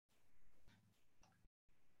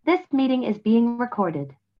This meeting is being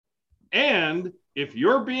recorded. And if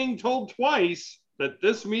you're being told twice that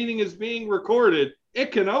this meeting is being recorded,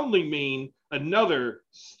 it can only mean another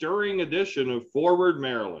stirring edition of Forward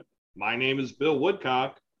Maryland. My name is Bill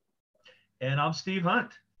Woodcock. And I'm Steve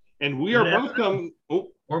Hunt. And we are both coming.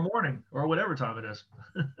 Or morning, or whatever time it is.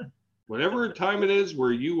 Whatever time it is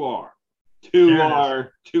where you are.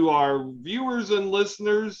 To our viewers and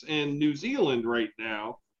listeners in New Zealand right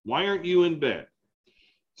now, why aren't you in bed?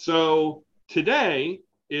 So today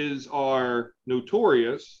is our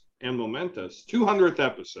notorious and momentous 200th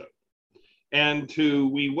episode. And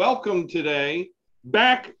we welcome today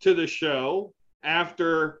back to the show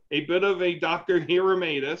after a bit of a Dr.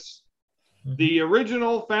 Hierametis, the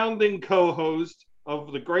original founding co-host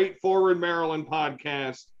of the great Forward Maryland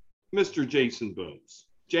podcast, Mr. Jason Booms.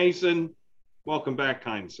 Jason, welcome back,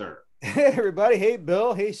 kind sir. Hey, everybody. Hey,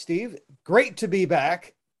 Bill. Hey, Steve. Great to be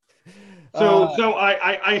back. So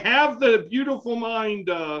I have the Beautiful Mind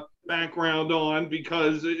background on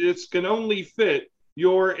because it can only fit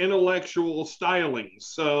your intellectual stylings.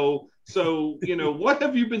 So you know, what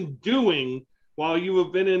have you been doing while you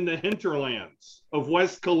have been in the hinterlands of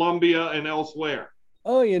West Columbia and elsewhere?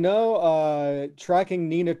 Oh, tracking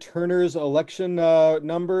Nina Turner's election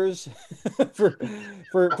numbers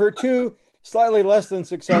for two slightly less than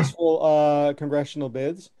successful congressional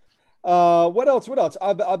bids. What else?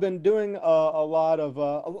 I've been doing a lot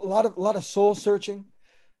of soul searching,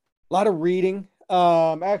 a lot of reading.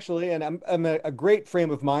 Actually, and I'm in a great frame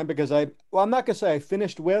of mind because I'm not gonna say I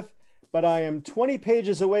finished with, but I am 20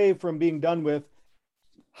 pages away from being done with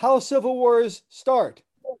How Civil Wars Start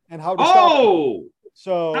and How to Stop them.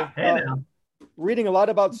 So, reading a lot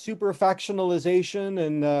about super factionalization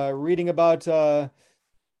and reading about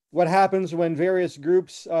what happens when various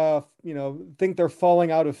groups, think they're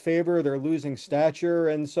falling out of favor, they're losing stature,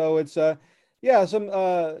 and so it's some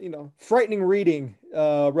frightening reading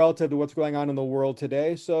relative to what's going on in the world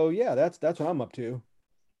today. So yeah, that's what I'm up to.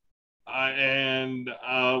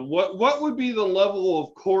 What would be the level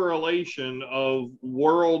of correlation of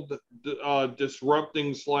world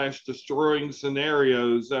disrupting / destroying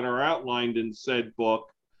scenarios that are outlined in said book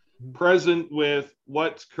present with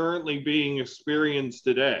what's currently being experienced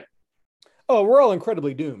today? Oh, we're all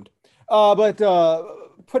incredibly doomed. But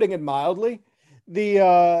putting it mildly,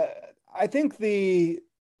 I think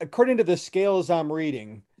according to the scales I'm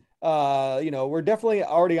reading, we're definitely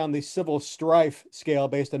already on the civil strife scale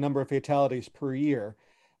based on number of fatalities per year.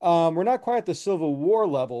 We're not quite at the Civil War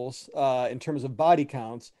levels in terms of body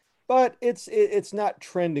counts, but it's not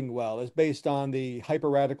trending well. It's based on the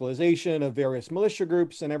hyper-radicalization of various militia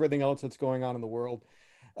groups and everything else that's going on in the world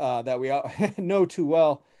that we know too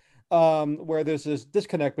well, where there's this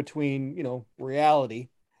disconnect between, reality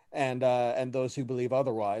and those who believe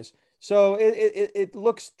otherwise. So it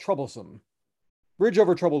looks troublesome. Bridge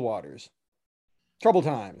over troubled waters. Troubled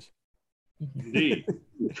times. Indeed.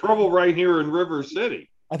 Trouble right here in River City.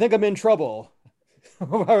 I think I'm in trouble.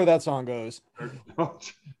 However that song goes.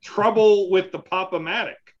 Trouble with the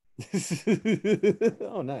Pop-O-Matic.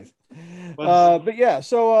 Oh, nice. But yeah,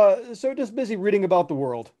 so just busy reading about the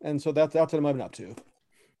world, and so that's what I'm up to.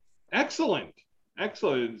 Excellent. We're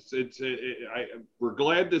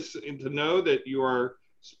glad to know that you are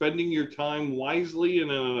spending your time wisely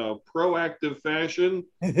and in a proactive fashion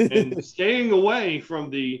and staying away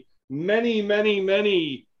from the many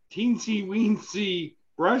teensy-weensy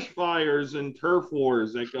brush fires and turf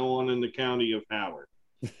wars that go on in the county of Howard.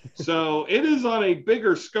 So it is on a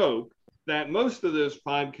bigger scope that most of this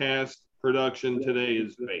podcast production today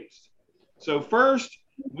is based. So first,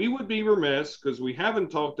 we would be remiss, because we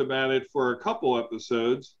haven't talked about it for a couple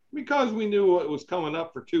episodes, because we knew it was coming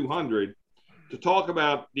up for 200, to talk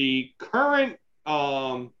about the current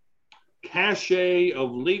cachet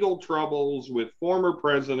of legal troubles with former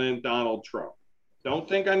President Donald Trump. Don't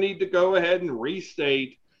think I need to go ahead and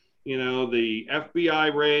restate, the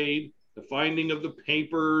FBI raid, the finding of the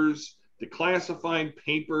papers, the classified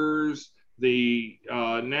papers, the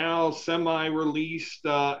now semi-released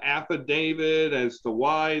affidavit as to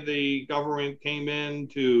why the government came in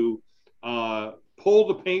to pull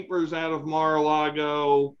the papers out of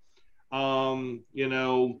Mar-a-Lago.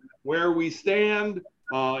 Where we stand,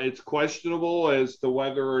 it's questionable as to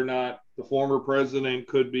whether or not the former president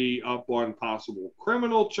could be up on possible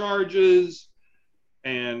criminal charges.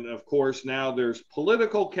 And of course, now there's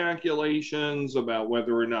political calculations about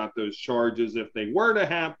whether or not those charges, if they were to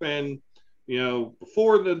happen,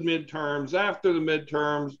 before the midterms, after the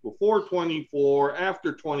midterms, before 24,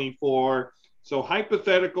 after 24. So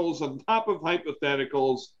hypotheticals on top of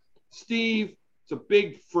hypotheticals. Steve, it's a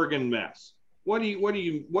big friggin' mess.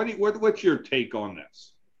 What's your take on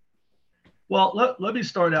this? Well, let me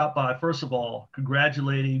start out by, first of all,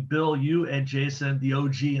 congratulating Bill, you and Jason, the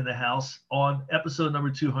OG in the house, on episode number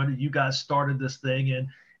 200. You guys started this thing,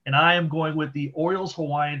 and I am going with the Orioles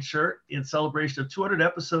Hawaiian shirt in celebration of 200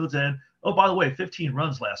 episodes. And, oh, by the way, 15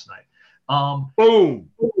 runs last night. Boom.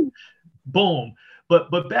 Boom.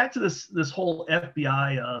 But back to this whole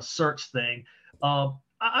FBI search thing. I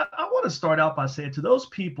want to start out by saying to those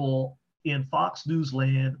people in Fox News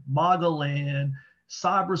land, MAGA land,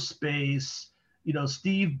 cyberspace,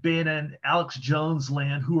 Steve Bannon, Alex Jones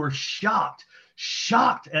land, who are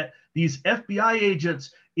shocked at these FBI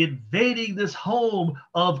agents invading this home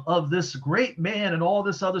of this great man and all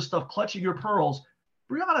this other stuff, clutching your pearls.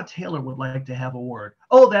 Breonna Taylor would like to have a word.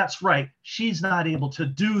 Oh, that's right. She's not able to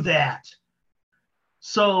do that.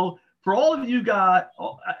 So for all of you guys,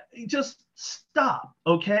 just stop,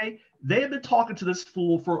 okay? They have been talking to this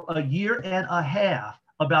fool for a year and a half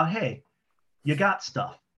about, hey, you got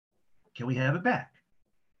stuff. Can we have it back?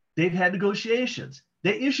 They've had negotiations.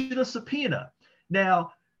 They issued a subpoena.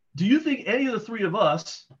 Now, do you think any of the three of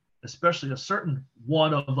us, especially a certain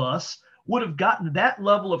one of us, would have gotten that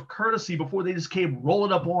level of courtesy before they just came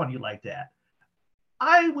rolling up on you like that?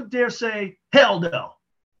 I would dare say, hell no.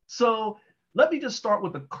 So let me just start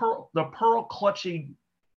with the pearl clutching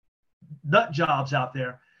nut jobs out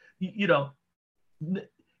there.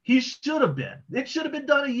 He should have been. It should have been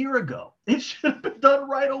done a year ago. It should have been done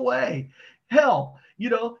right away. Hell,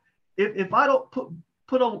 if I don't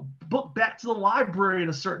put a book back to the library in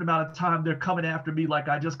a certain amount of time, they're coming after me like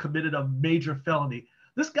I just committed a major felony.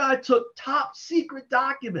 This guy took top secret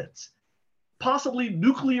documents, possibly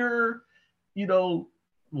nuclear,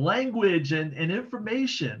 language and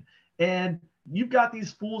information. And you've got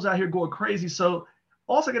these fools out here going crazy. So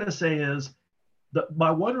all I got to say is my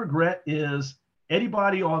one regret is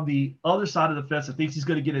anybody on the other side of the fence that thinks he's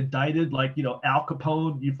going to get indicted, like, Al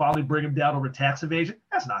Capone, you finally bring him down over tax evasion.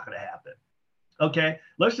 That's not going to happen. Okay.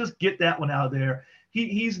 Let's just get that one out of there.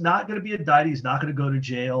 He's not going to be indicted. He's not going to go to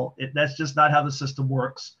jail. That's just not how the system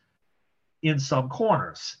works in some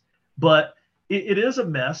corners. But it is a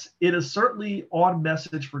mess. It is certainly on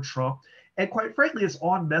message for Trump. And quite frankly, it's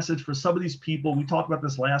on message for some of these people. We talked about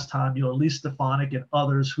this last time, Elise Stefanik and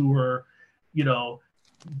others who were,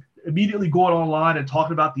 immediately going online and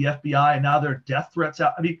talking about the FBI, and now there are death threats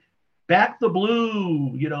out. I mean, back the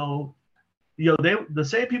blue, the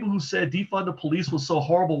same people who said defund the police was so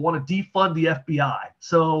horrible want to defund the FBI.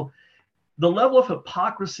 So the level of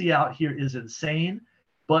hypocrisy out here is insane.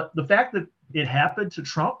 But the fact that it happened to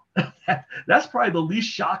Trump, that's probably the least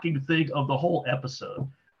shocking thing of the whole episode.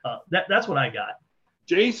 That's what I got.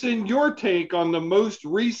 Jason, your take on the most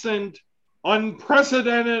recent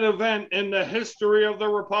unprecedented event in the history of the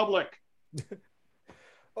Republic.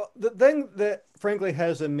 Well, the thing that frankly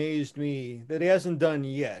has amazed me that he hasn't done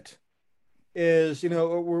yet is,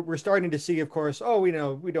 we're starting to see, of course, we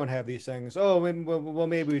don't have these things. Well,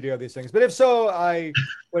 maybe we do have these things. But if so, I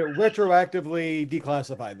would retroactively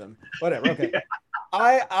declassify them. Whatever. Okay. Yeah.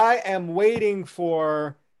 I am waiting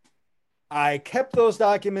for... I kept those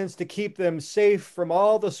documents to keep them safe from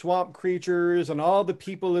all the swamp creatures and all the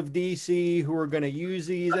people of DC who were going to use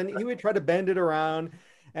these. And he would try to bend it around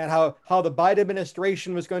and how the Biden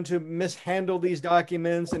administration was going to mishandle these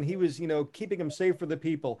documents. And he was, keeping them safe for the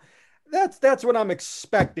people. That's what I'm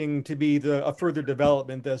expecting to be a further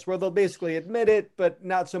development this, where they'll basically admit it, but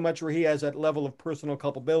not so much where he has that level of personal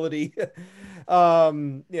culpability.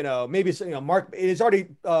 Maybe, Mark is already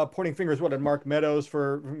pointing fingers at Mark Meadows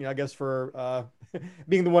for, I guess for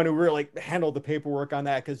being the one who really handled the paperwork on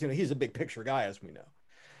that. Cause he's a big picture guy, as we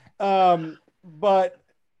know. But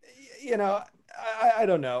I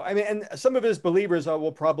don't know. I mean, and some of his believers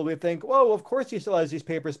will probably think, well, of course he still has these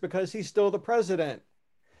papers because he's still the president.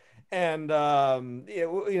 And,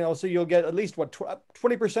 so you'll get at least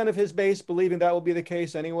 20% of his base believing that will be the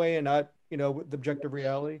case anyway, and not, the objective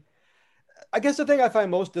reality. I guess the thing I find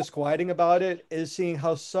most disquieting about it is seeing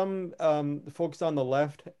how some folks on the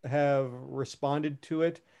left have responded to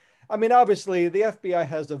it. I mean, obviously, the FBI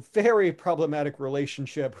has a very problematic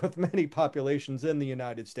relationship with many populations in the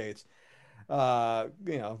United States.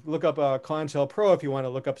 Look up COINTELPRO if you want to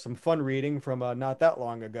look up some fun reading from not that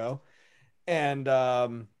long ago. And,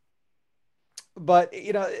 but,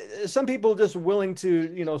 some people just willing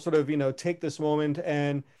to, take this moment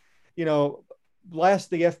and, blast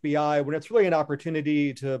the FBI when it's really an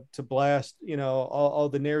opportunity to blast, all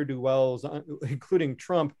the ne'er-do-wells, including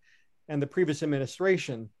Trump and the previous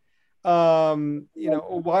administration. Why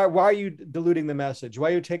are you diluting the message? Why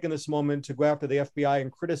are you taking this moment to go after the FBI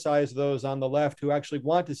and criticize those on the left who actually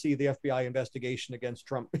want to see the FBI investigation against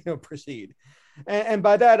Trump, proceed? And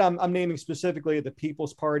by that, I'm naming specifically the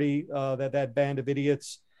People's Party, that band of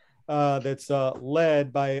idiots that's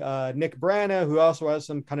led by Nick Brana, who also has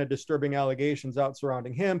some kind of disturbing allegations out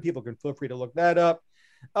surrounding him. People can feel free to look that up.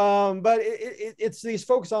 But it's these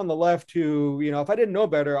folks on the left who, if I didn't know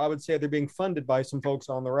better, I would say they're being funded by some folks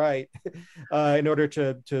on the right in order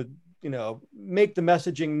to make the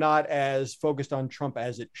messaging not as focused on Trump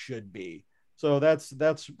as it should be. So that's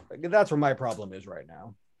where my problem is right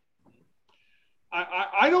now.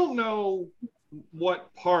 I don't know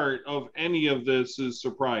what part of any of this is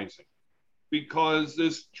surprising, because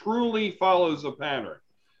this truly follows a pattern.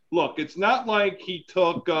 Look, it's not like he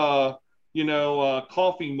took coffee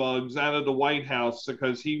mugs out of the White House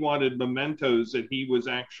because he wanted mementos that he was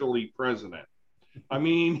actually president. I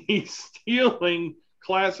mean, he's stealing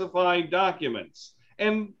classified documents.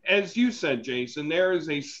 And as you said, Jason, there is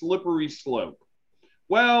a slippery slope.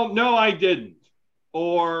 Well, no, I didn't.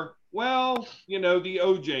 Or, well, the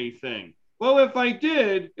OJ thing. Well, if I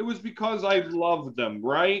did, it was because I loved them,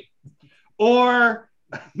 right? Or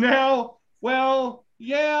now, well,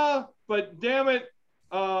 yeah, but damn it,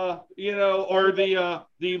 or the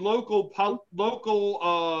local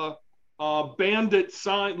bandit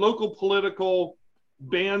sign, local political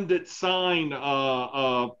bandit sign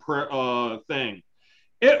thing.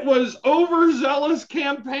 It was overzealous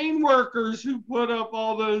campaign workers who put up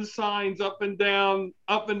all those signs up and down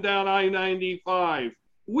I-95.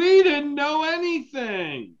 We didn't know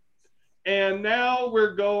anything. And now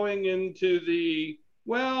we're going into the,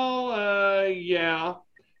 yeah.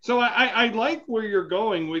 So I like where you're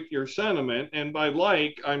going with your sentiment. And by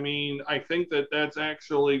I mean, I think that that's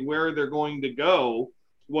actually where they're going to go,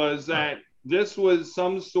 was that this was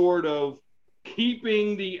some sort of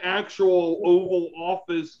keeping the actual Oval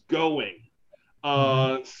Office going,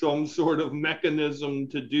 some sort of mechanism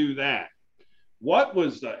to do that. What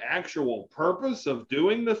was the actual purpose of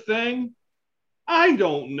doing the thing? I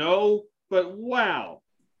don't know, but wow,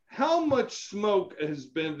 how much smoke has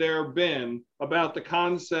been about the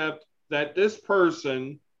concept that this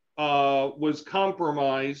person was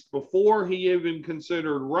compromised before he even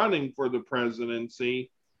considered running for the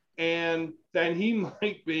presidency, and that he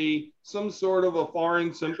might be some sort of a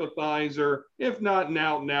foreign sympathizer, if not an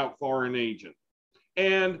out-and-out foreign agent.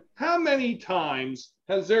 And how many times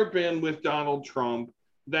has there been with Donald Trump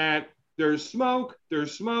that there's smoke,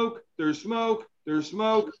 there's smoke, there's smoke, there's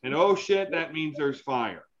smoke, and oh shit, that means there's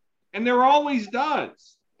fire. And there always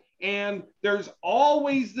does. And there's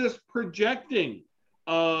always this projecting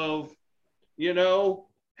of,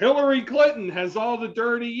 Hillary Clinton has all the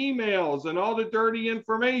dirty emails and all the dirty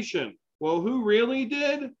information. Well, who really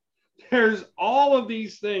did? There's all of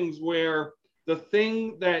these things where the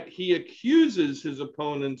thing that he accuses his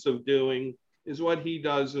opponents of doing is what he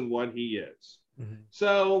does and what he is. Mm-hmm.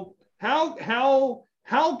 So how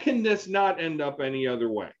can this not end up any other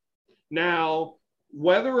way? Now,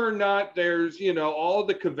 whether or not there's, all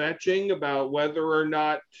the kvetching about whether or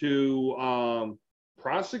not to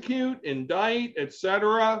prosecute, indict,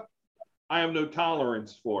 etc., I have no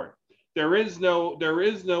tolerance for it. There is no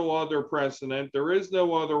other precedent. There is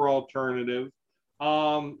no other alternative.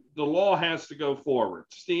 The law has to go forward.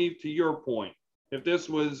 Steve, to your point, if this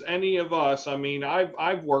was any of us, I mean,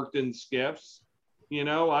 I've worked in SCIFs,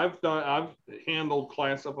 I've handled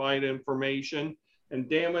classified information, and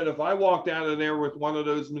damn it, if I walked out of there with one of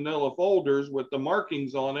those manila folders with the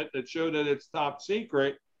markings on it that show that it's top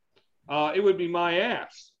secret, it would be my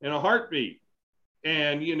ass in a heartbeat.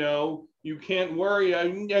 And, you can't worry.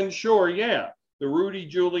 And sure, yeah, the Rudy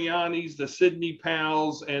Giuliani's, the Sidney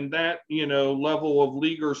Powells, and that, level of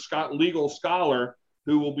legal scholar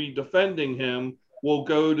who will be defending him will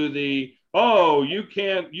go to the, you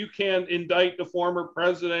can't indict the former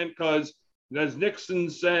president because, as Nixon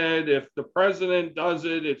said, if the president does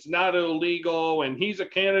it, it's not illegal, and he's a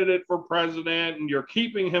candidate for president, and you're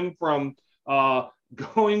keeping him from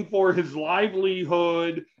going for his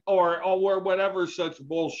livelihood or whatever such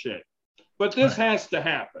bullshit. But this has to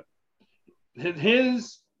happen.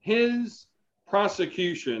 His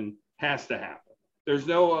prosecution has to happen. There's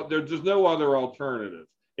no other alternative.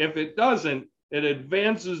 If it doesn't, it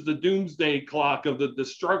advances the doomsday clock of the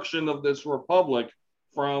destruction of this republic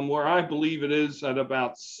from where I believe it is at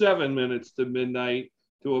about 7 minutes to midnight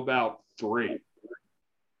to about 3.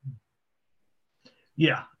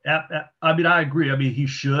 Yeah, I mean, I agree. I mean, he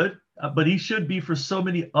should, but he should be for so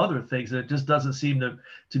many other things that it just doesn't seem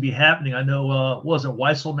to be happening. I know, wasn't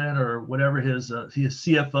Weisselman or whatever his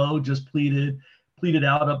CFO just pleaded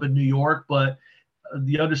out up in New York, but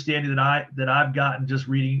the understanding that I've gotten just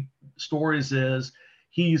reading stories is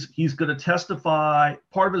He's going to testify.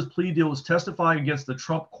 Part of his plea deal was testifying against the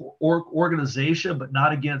Trump organization, but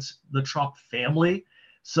not against the Trump family.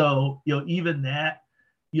 So, even that,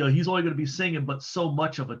 he's only going to be singing, but so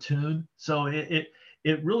much of a tune. So it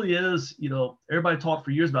really is, everybody talked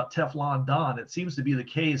for years about Teflon Don. It seems to be the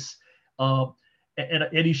case.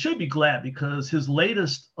 And he should be glad, because his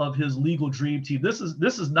latest of his legal dream team, this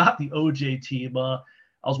is not the OJ team.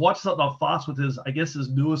 I was watching something on Fox with his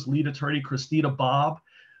newest lead attorney, Christina Bobb.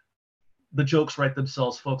 The jokes write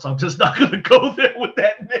themselves, folks. I'm just not going to go there with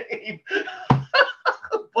that name.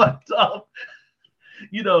 But,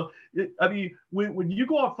 when you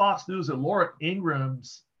go on Fox News and Laura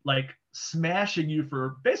Ingram's like smashing you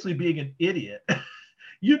for basically being an idiot,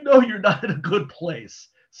 you're not in a good place.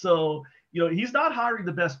 So, he's not hiring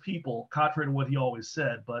the best people, contrary to what he always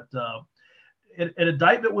said. But an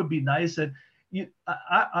indictment would be nice. And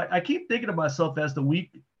I keep thinking to myself as the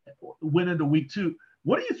week went into week 2,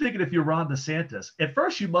 what are you thinking if you're Ron DeSantis? At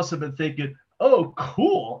first, you must have been thinking, oh,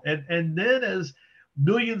 cool. And then as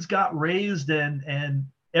millions got raised and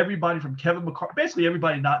everybody from Kevin McCarthy, basically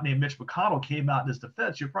everybody not named Mitch McConnell came out in his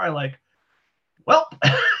defense, you're probably like, well,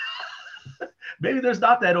 maybe there's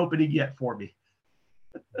not that opening yet for me.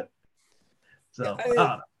 So I don't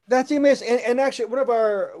know. That's amazing. And actually,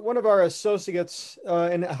 one of our associates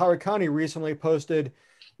in Howard County recently posted,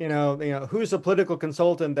 who's the political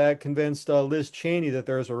consultant that convinced Liz Cheney that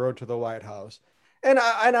there's a road to the White House? And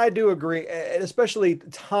I do agree, especially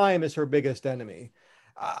time is her biggest enemy.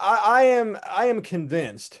 I am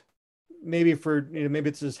convinced, maybe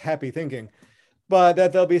it's just happy thinking, but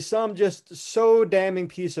that there'll be some just so damning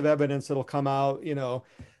piece of evidence that'll come out,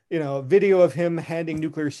 video of him handing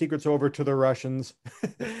nuclear secrets over to the Russians,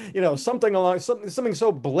 something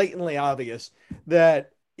so blatantly obvious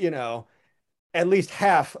that, at least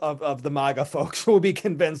half of the MAGA folks will be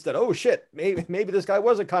convinced that, oh shit, maybe this guy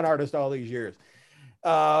was a con artist all these years.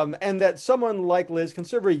 And that someone like Liz can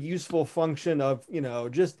serve a useful function of,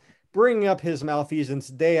 just bringing up his malfeasance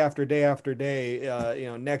day after day after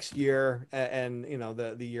day, next year and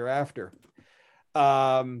the year after.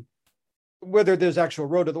 Whether there's actual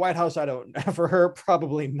road to the White House, I don't. For her,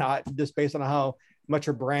 probably not, just based on how much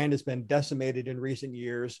her brand has been decimated in recent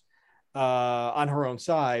years on her own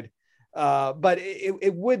side. But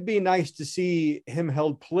it would be nice to see him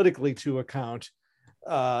held politically to account,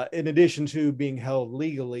 in addition to being held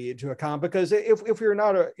legally to account. Because if we're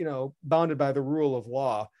not, bounded by the rule of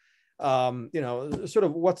law, sort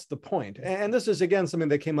of what's the point? And this is again something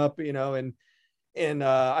that came up, and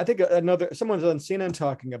I think someone's on CNN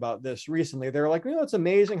talking about this recently. They're like, it's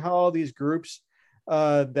amazing how all these groups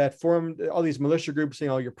that formed, all these militia groups,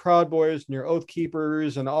 your Proud Boys and your Oath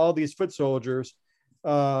Keepers and all these foot soldiers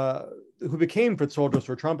who became foot soldiers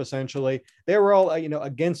for Trump, essentially, they were all,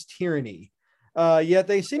 against tyranny. Yet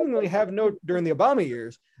they seemingly have during the Obama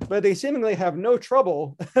years, but they seemingly have no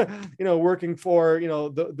trouble, working for,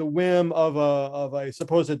 the whim of a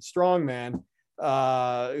supposed strongman.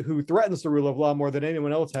 Who threatens the rule of law more than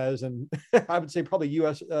anyone else has, and I would say probably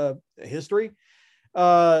U.S. History.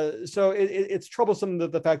 So it's troublesome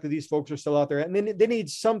that the fact that these folks are still out there, and they need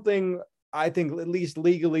something, I think, at least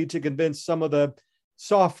legally, to convince some of the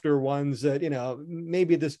softer ones that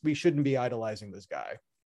maybe we shouldn't be idolizing this guy.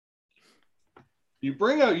 You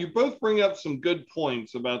both bring up some good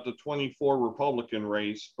points about the 24 Republican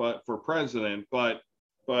race, but for president, but.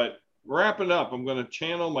 Wrapping up, I'm going to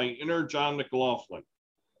channel my inner John McLaughlin.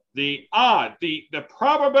 The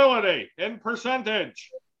probability in percentage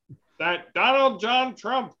that Donald John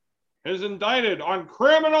Trump is indicted on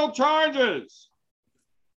criminal charges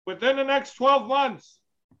within the next 12 months.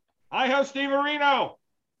 I have Steve Areno.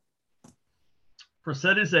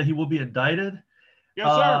 Percentage that he will be indicted? Yes,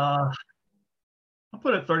 sir. I'll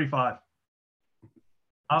put it 35.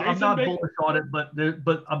 I'm not bullish on it,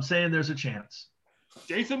 but I'm saying there's a chance.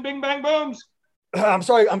 Jason Bing Bang Booms. I'm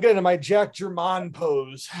sorry, I'm getting to my Jack German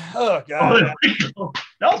pose. Oh, God. Oh,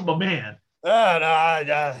 that was my man.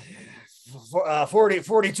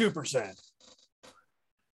 42%.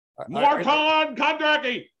 Morton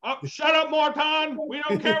Kondracki. Shut up, Morton. We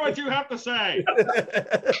don't care what you have to say.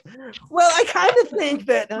 Well, I kind of think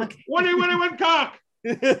that. Winnie Cock.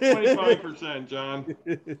 25%, John.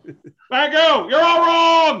 Thank you. You're all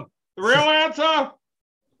wrong. The real answer,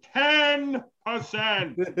 10%.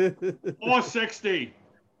 Or 60.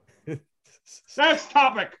 Next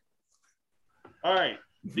topic. All right.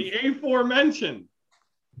 The aforementioned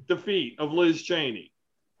defeat of Liz Cheney.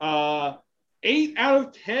 8 out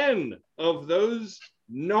of 10 of those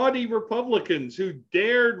naughty Republicans who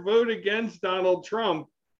dared vote against Donald Trump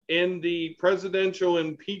in the presidential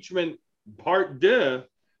impeachment part 2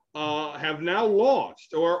 have now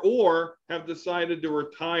lost or have decided to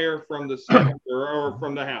retire from the Senate or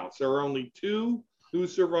from the House. There are only 2 who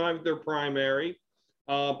survived their primary,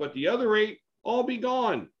 but the other 8 all be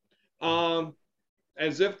gone.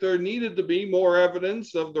 As if there needed to be more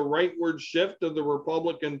evidence of the rightward shift of the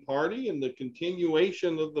Republican Party and the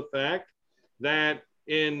continuation of the fact that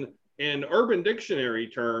in Urban Dictionary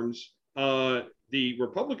terms, the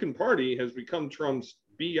Republican Party has become Trump's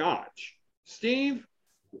biatch. Steve,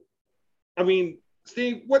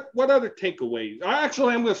 what other takeaways?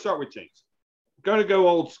 Actually, I'm going to start with Jason. Going to go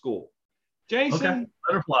old school. Jason, Okay,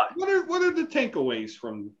 let her fly. What are the takeaways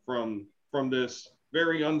from this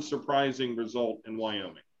very unsurprising result in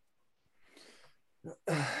Wyoming?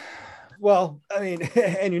 Well, I mean,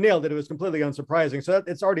 and you nailed it. It was completely unsurprising. So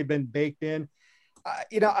it's already been baked in.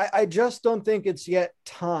 I just don't think it's yet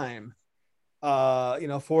time,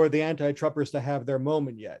 for the anti-Trumpers to have their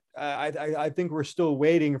moment yet. I think we're still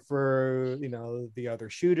waiting for, the other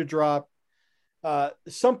shoe to drop,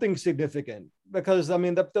 something significant, because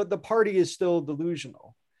the party is still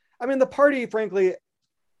delusional. The party, frankly,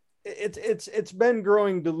 it's been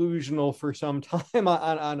growing delusional for some time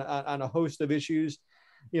on a host of issues.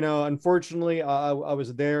 Unfortunately, I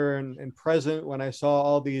was there and present when I saw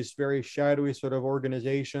all these very shadowy sort of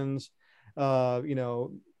organizations,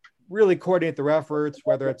 really coordinate their efforts,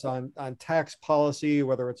 whether it's on tax policy,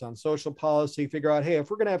 whether it's on social policy, figure out, hey,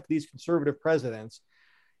 if we're going to have these conservative presidents,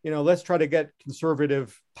 let's try to get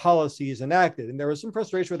conservative policies enacted. And there was some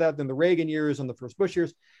frustration with that in the Reagan years and the first Bush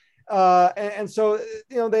years. And so,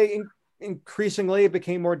 they increasingly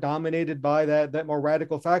became more dominated by that more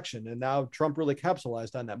radical faction. And now Trump really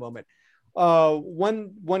capitalized on that moment.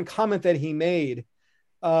 One comment that he made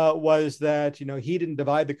was that, he didn't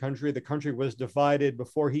divide the country was divided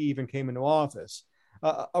before he even came into office.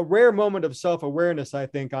 A rare moment of self-awareness, I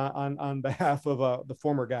think, on behalf of the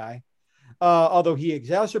former guy, although he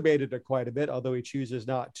exacerbated it quite a bit, although he chooses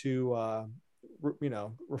not to,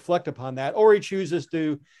 reflect upon that, or he chooses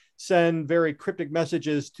to send very cryptic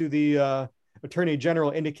messages to the attorney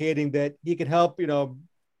general indicating that he can help,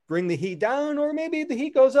 bring the heat down, or maybe the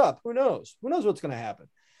heat goes up. Who knows what's going to happen,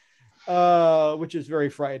 which is very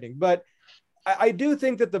frightening. But I do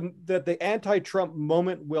think that the anti-Trump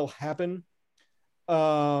moment will happen.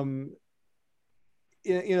 In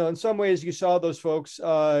some ways you saw those folks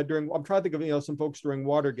I'm trying to think of, some folks during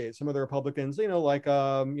Watergate, some of the Republicans, like,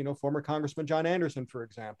 former Congressman John Anderson, for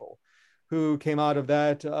example, who came out of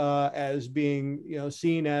that as being,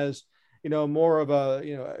 seen as, more of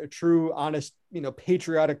a true, honest,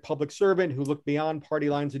 patriotic public servant who looked beyond party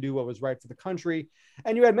lines to do what was right for the country.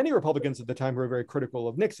 And you had many Republicans at the time who were very critical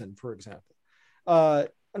of Nixon, for example.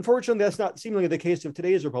 Unfortunately, that's not seemingly the case of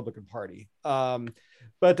today's Republican Party.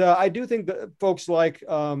 But I do think that folks like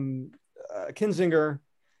Kinzinger,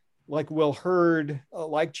 like Will Hurd,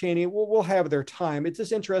 like Cheney, will have their time. It's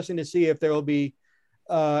just interesting to see if there will be,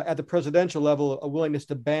 at the presidential level, a willingness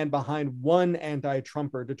to band behind one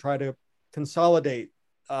anti-Trumper to try to consolidate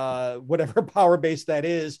whatever power base that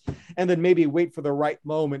is, and then maybe wait for the right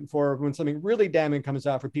moment for when something really damning comes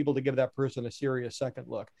out for people to give that person a serious second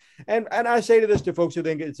look. And I say to this to folks who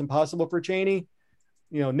think it's impossible for Cheney.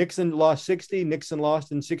 Nixon lost 60, Nixon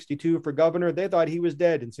lost in 62 for governor. They thought he was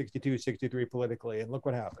dead in 62, 63 politically, and look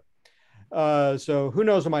what happened. So who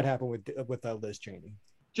knows what might happen with Liz Cheney.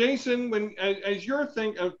 Jason, as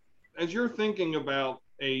you're thinking about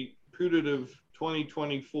a putative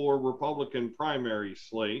 2024 Republican primary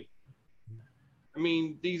slate,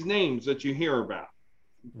 these names that you hear about,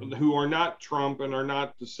 who are not Trump and are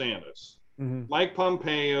not DeSantis, Mike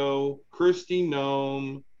Pompeo, Kristi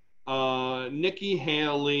Noem, Nikki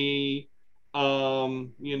Haley,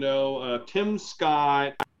 Tim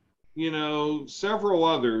Scott, several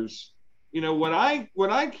others. What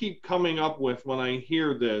I keep coming up with when I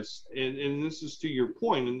hear this, and this is to your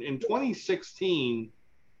point, in 2016,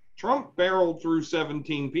 Trump barreled through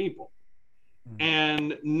 17 people.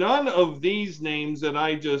 And none of these names that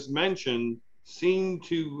I just mentioned seem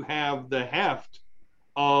to have the heft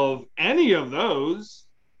of any of those,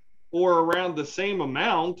 or around the same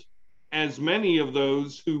amount as many of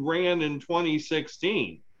those who ran in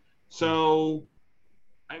 2016. So,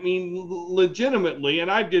 legitimately,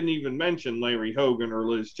 and I didn't even mention Larry Hogan or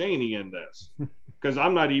Liz Cheney in this, because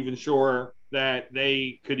I'm not even sure that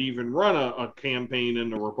they could even run a campaign in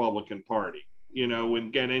the Republican Party,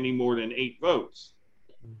 and get any more than 8 votes.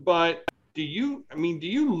 But do you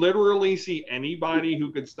literally see anybody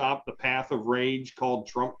who could stop the path of rage called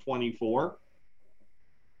Trump 24?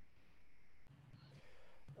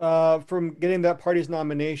 From getting that party's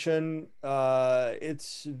nomination,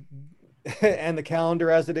 it's and the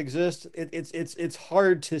calendar as it exists, it's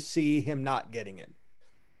hard to see him not getting it.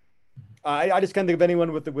 I just can't think of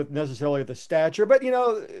anyone with necessarily the stature, but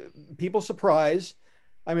people surprise.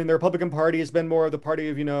 I mean, the Republican Party has been more of the party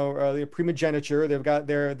of the primogeniture. They've got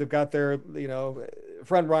their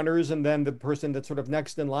front runners, and then the person that's sort of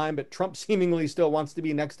next in line. But Trump seemingly still wants to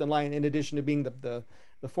be next in line, in addition to being the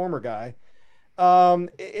former guy.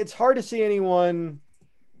 It's hard to see anyone,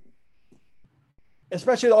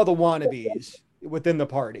 especially all the wannabes within the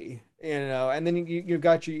party, and then you've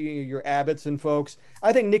got your Abbotts and folks.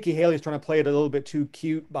 I think Nikki Haley's trying to play it a little bit too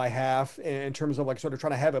cute by half in terms of like sort of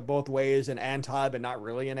trying to have it both ways, and anti, but not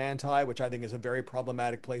really an anti, which I think is a very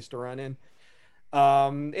problematic place to run in.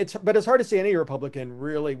 It's hard to see any Republican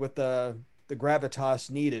really with the gravitas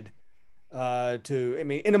needed I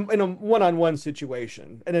mean, in a one-on-one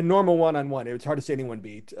situation, in a normal one-on-one, it's hard to see anyone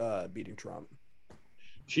beating Trump.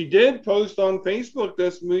 She did post on Facebook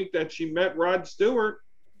this week that she met Rod Stewart,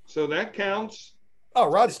 so that counts. Oh,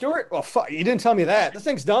 Rod Stewart? Well, fuck, you didn't tell me that. This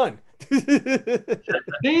thing's done.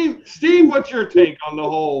 Steve, what's your take on the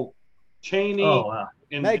whole Cheney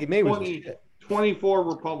and Maggie May 24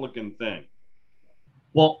 Republican thing?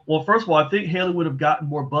 Well, first of all, I think Haley would have gotten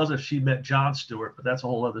more buzz if she met Jon Stewart, but that's a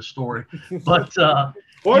whole other story. But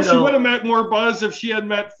or she would have met more buzz if she had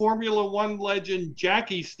met Formula One legend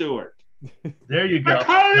Jackie Stewart. There you go. The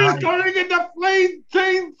car is going into flame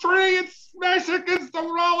chain 3. It's smashing against the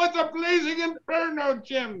wall. It's a blazing inferno,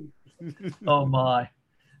 Jim. Oh my.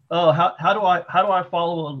 Oh, how do I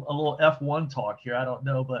follow a little F1 talk here? I don't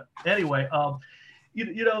know, but anyway,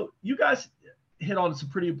 you guys hit on some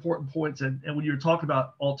pretty important points, and when you're talking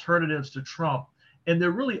about alternatives to Trump, and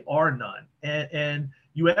there really are none. And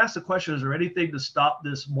you asked the question: is there anything to stop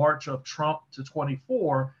this march of Trump to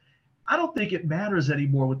 24? I don't think it matters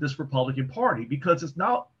anymore with this Republican Party, because it's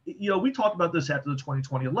not, we talked about this after the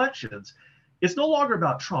 2020 elections. It's no longer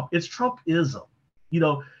about Trump. It's Trumpism.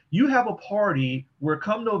 You have a party where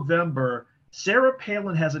come November, Sarah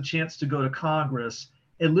Palin has a chance to go to Congress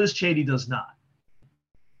and Liz Cheney does not.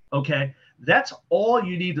 Okay. That's all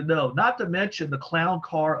you need to know, not to mention the clown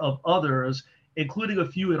car of others, including a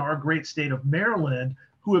few in our great state of Maryland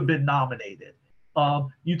who have been nominated.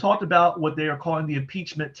 You talked about what they are calling the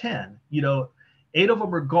impeachment 10. 8 of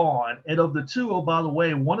them are gone. And of the 2, oh, by the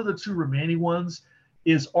way, one of the 2 remaining ones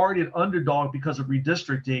is already an underdog because of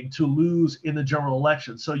redistricting to lose in the general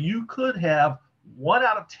election. So you could have 1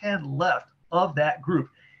 out of 10 left of that group.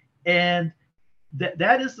 And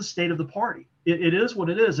that is the state of the party. It is what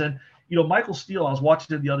it is. And, Michael Steele, I was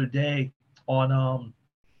watching it the other day on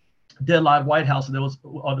Deadline White House, and it was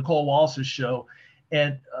on Nicole Wallace's show.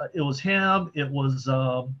 And it was him. It was,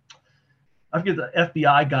 I forget the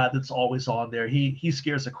FBI guy that's always on there. He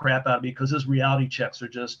scares the crap out of me because his reality checks are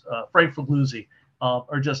just, Frank Fagluzzi,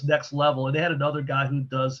 are just next level. And they had another guy who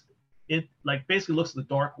does it, like basically looks at the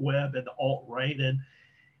dark web and the alt-right. And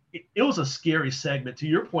it was a scary segment. To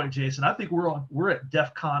your point, Jason, I think we're at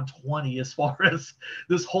DEFCON 20 as far as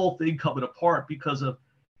this whole thing coming apart, because of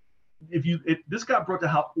if this got brought to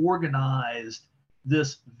how organized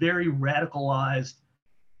this very radicalized,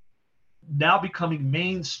 now becoming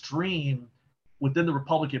mainstream within the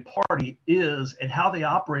Republican Party is, and how they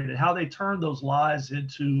operate and how they turn those lies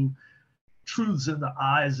into truths in the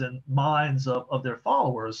eyes and minds of their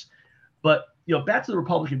followers. But back to the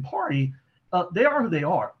Republican Party, they are who they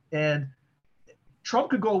are. And Trump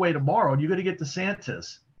could go away tomorrow and you're going to get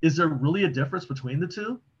DeSantis. Is there really a difference between the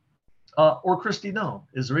two? Or Kristi Noem?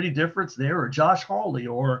 Is there any difference there? Or Josh Hawley?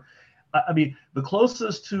 Or, I mean, the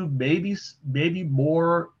closest to maybe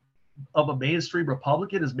more of a mainstream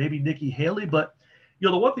Republican is maybe Nikki Haley. But,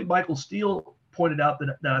 the one thing Michael Steele pointed out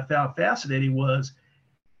that I found fascinating was,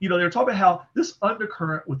 they were talking about how this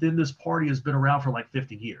undercurrent within this party has been around for like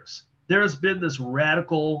 50 years. There has been this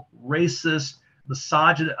radical, racist,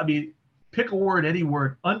 misogynist, pick a word, any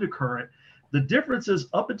word, undercurrent. The difference is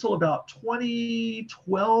up until about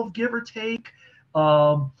 2012, give or take,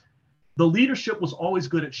 the leadership was always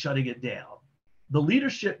good at shutting it down. The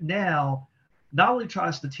leadership now not only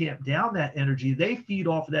tries to tamp down that energy, they feed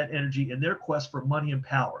off of that energy in their quest for money and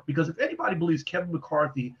power. Because if anybody believes Kevin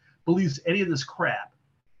McCarthy believes any of this crap,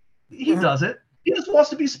 he doesn't. He just wants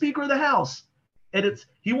to be Speaker of the House. And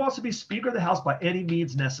he wants to be Speaker of the House by any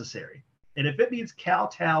means necessary. And if it means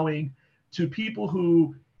kowtowing to people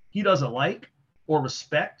who he doesn't like or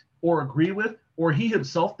respect or agree with, or he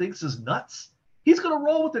himself thinks is nuts, he's going to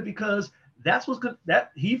roll with it, because that's what's good.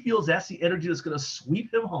 That he feels that's the energy that's going to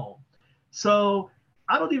sweep him home. So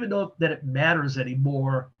I don't even know that it matters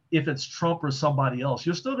anymore if it's Trump or somebody else.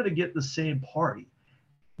 You're still going to get the same party,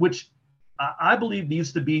 which I believe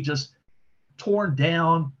needs to be just torn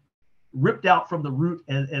down ripped out from the root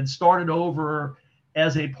and started over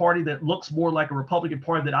as a party that looks more like a Republican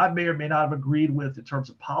Party that I may or may not have agreed with in terms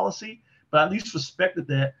of policy, but at least respected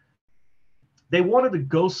that they wanted to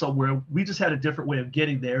go somewhere. We just had a different way of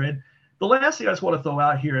getting there. And the last thing I just want to throw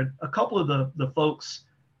out here, and a couple of the folks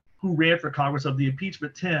who ran for Congress of the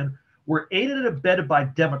impeachment 10 were aided and abetted by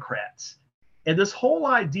Democrats. And this whole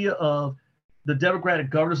idea of the Democratic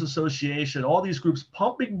Governors Association, all these groups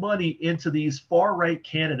pumping money into these far-right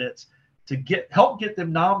candidates to help get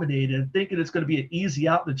them nominated and thinking it's going to be an easy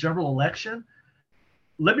out in the general election.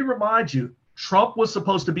 Let me remind you, Trump was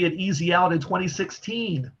supposed to be an easy out in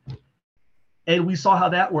 2016. And we saw how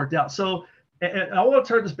that worked out. So, and I want to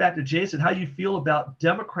turn this back to Jason, how you feel about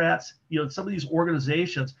Democrats, some of these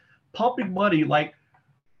organizations pumping money, like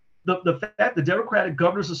the fact the Democratic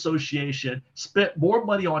Governors Association spent more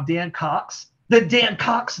money on Dan Cox than Dan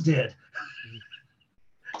Cox did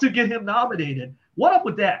to get him nominated. What up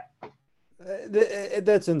with that?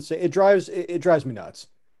 That's insane. It drives me nuts.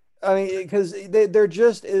 I mean, because there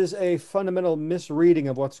just is a fundamental misreading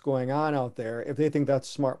of what's going on out there if they think that's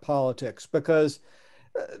smart politics. Because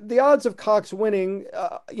the odds of Cox winning,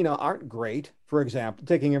 aren't great. For example,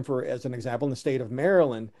 taking him as an example in the state of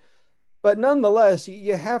Maryland, but nonetheless,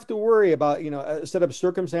 you have to worry about a set of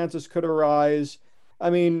circumstances could arise.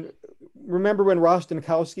 I mean, remember when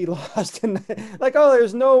Rostenkowski lost and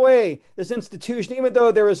there's no way this institution, even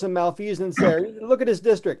though there was some malfeasance there, look at his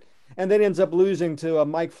district. And then ends up losing to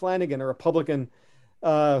Mike Flanagan, a Republican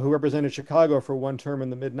who represented Chicago for one term in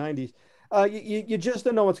the mid 90s. You just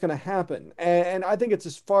don't know what's going to happen. And I think it's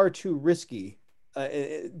just far too risky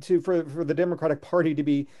for the Democratic Party to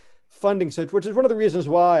be funding such, which is one of the reasons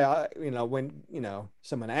why when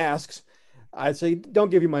someone asks, I'd say don't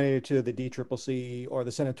give your money to the DCCC or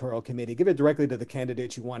the Senatorial Committee. Give it directly to the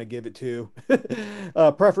candidates you want to give it to,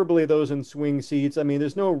 preferably those in swing seats. I mean,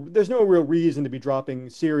 there's no real reason to be dropping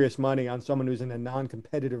serious money on someone who's in a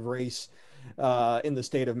non-competitive race in the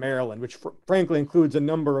state of Maryland, which frankly includes a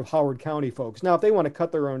number of Howard County folks. Now, if they want to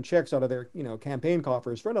cut their own checks out of their campaign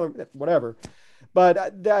coffers for another whatever,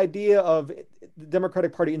 but the idea of the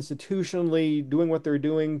Democratic Party institutionally doing what they're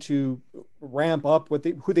doing to ramp up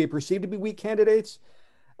who they perceive to be weak candidates,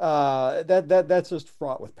 that's just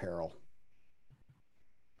fraught with peril.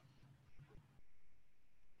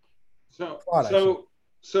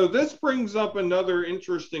 So this brings up another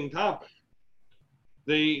interesting topic.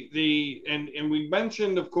 And we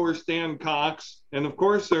mentioned, of course, Dan Cox, and of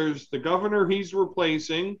course there's the governor he's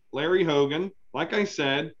replacing, Larry Hogan. Like I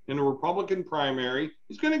said, in a Republican primary,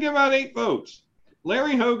 he's going to give out 8 votes.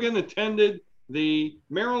 Larry Hogan attended the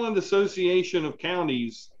Maryland Association of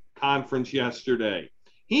Counties conference yesterday.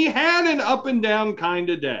 He had an up and down kind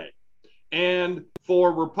of day. And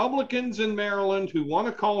for Republicans in Maryland who want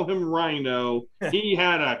to call him Rhino, he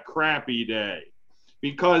had a crappy day.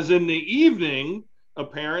 Because in the evening,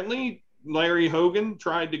 apparently, Larry Hogan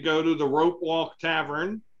tried to go to the Rope Walk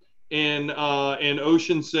Tavern in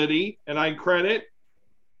Ocean City, and I credit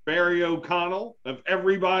Barry O'Connell of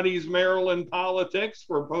Everybody's Maryland Politics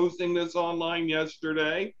for posting this online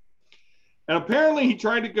yesterday. And apparently he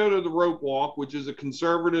tried to go to the Rope Walk, which is a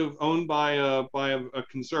conservative owned by a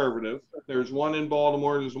conservative. There's one in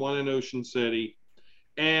Baltimore, there's one in Ocean City.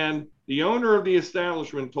 And the owner of the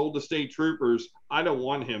establishment told the state troopers, I don't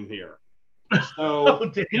want him here.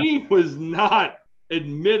 So he was not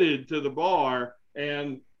admitted to the bar,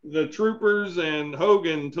 and the troopers and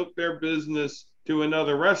Hogan took their business to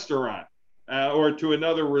another restaurant or to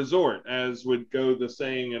another resort, as would go the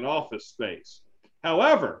saying in Office Space.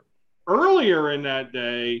 However, earlier in that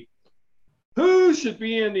day, who should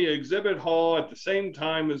be in the exhibit hall at the same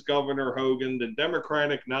time as Governor Hogan? The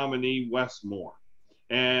Democratic nominee, Wes Moore.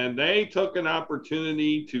 And they took an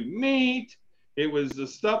opportunity to meet. It was the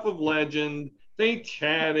stuff of legend. They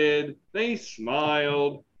chatted, they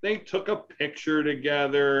smiled, they took a picture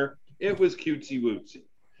together. It was cutesy wootsy.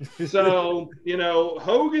 So,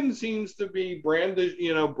 Hogan seems to be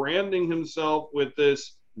branding himself with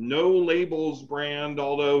this no labels brand,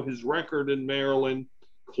 although his record in Maryland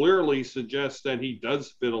clearly suggests that he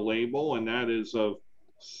does fit a label, and that is a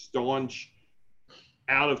staunch,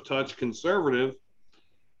 out of touch conservative.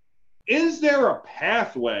 Is there a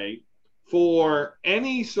pathway for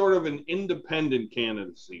any sort of an independent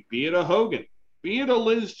candidacy, be it a Hogan, be it a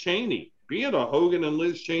Liz Cheney, be it a Hogan and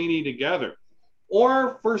Liz Cheney together,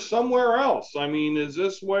 or for somewhere else? I mean, is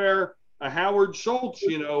this where a Howard Schultz,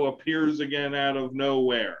 appears again out of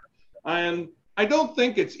nowhere? And I don't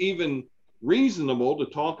think it's even reasonable to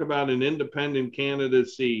talk about an independent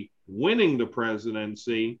candidacy winning the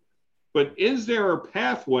presidency, but is there a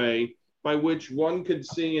pathway by which one could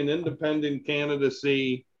see an independent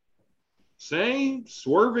candidacy say,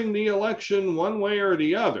 swerving the election one way or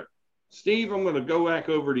the other. Steve, I'm going to go back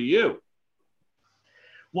over to you.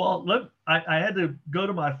 Well, I had to go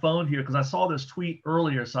to my phone here because I saw this tweet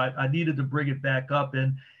earlier, so I needed to bring it back up.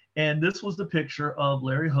 And this was the picture of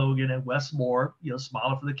Larry Hogan and Wes Moore,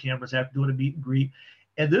 smiling for the cameras after doing a meet and greet.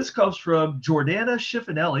 And this comes from Jordana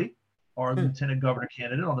Schiffinelli, our lieutenant governor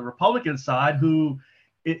candidate on the Republican side, who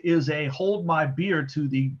is a hold my beer to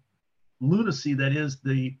the lunacy that is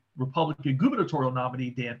the Republican gubernatorial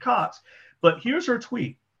nominee, Dan Cox. But here's her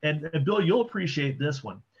tweet. And Bill, you'll appreciate this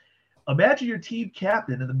one. Imagine your team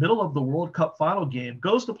captain in the middle of the World Cup final game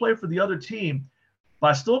goes to play for the other team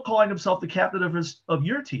by still calling himself the captain of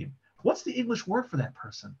your team. What's the English word for that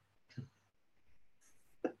person?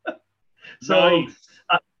 So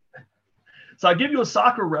I give you a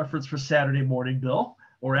soccer reference for Saturday morning, Bill,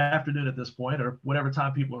 or afternoon at this point, or whatever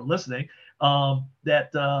time people are listening. He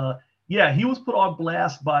was put on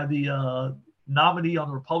blast by the nominee on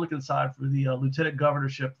the Republican side for the lieutenant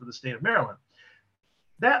governorship for the state of Maryland.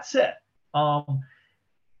 That said,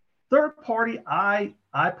 third party, I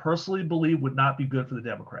personally believe would not be good for the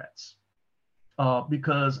Democrats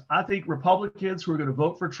because I think Republicans who are going to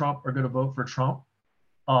vote for Trump are going to vote for Trump.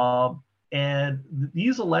 And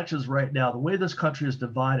these elections right now, the way this country is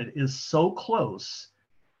divided is so close.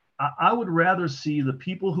 I would rather see the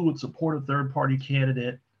people who would support a third party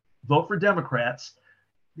candidate vote for Democrats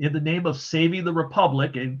in the name of saving the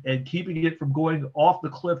republic and keeping it from going off the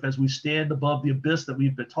cliff as we stand above the abyss that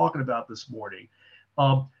we've been talking about this morning.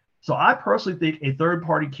 So I personally think a third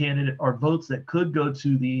party candidate are votes that could go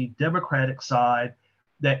to the Democratic side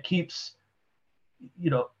that keeps,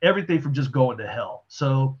 everything from just going to hell.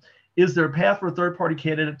 So is there a path for a third party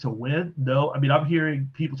candidate to win? No. I mean, I'm hearing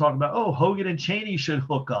people talking about, Hogan and Cheney should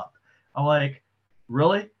hook up. I'm like,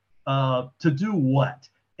 really? To do what?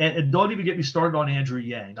 And don't even get me started on Andrew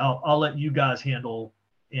Yang. I'll let you guys handle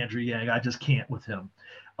Andrew Yang. I just can't with him.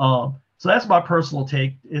 So that's my personal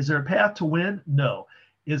take. Is there a path to win? No.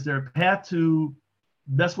 Is there a path to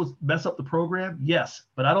mess up the program? Yes.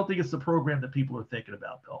 But I don't think it's the program that people are thinking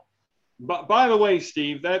about, Bill. But by the way,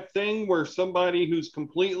 Steve, that thing where somebody who's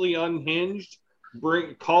completely unhinged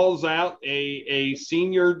calls out a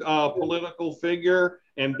senior political figure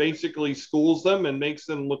and basically schools them and makes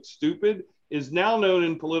them look stupid is now known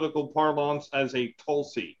in political parlance as a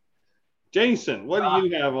Tulsi. Jason, what do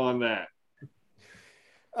you have on that?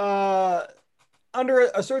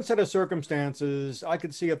 Under a certain set of circumstances, I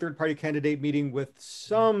could see a third-party candidate meeting with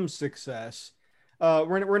some success.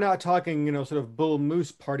 We're not talking, sort of bull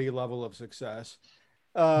moose party level of success,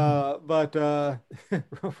 but for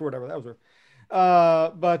whatever that was.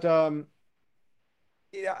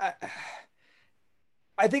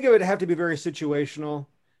 I think it would have to be very situational.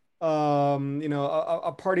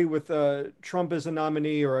 A party with Trump as a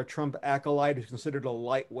nominee or a Trump acolyte who's considered a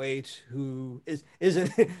lightweight who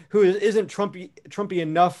isn't Trumpy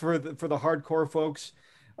enough for the hardcore folks,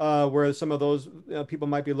 whereas some of those people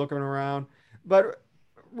might be looking around. But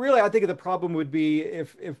really, I think the problem would be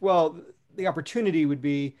the opportunity would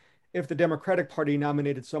be if the Democratic Party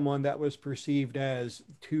nominated someone that was perceived as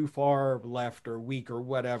too far left or weak or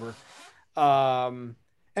whatever.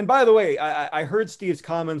 And by the way, I heard Steve's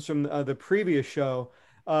comments from the previous show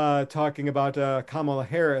talking about Kamala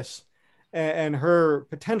Harris and her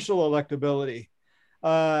potential electability.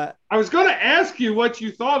 I was going to ask you what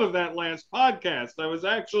you thought of that last podcast.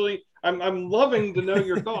 I'm loving to know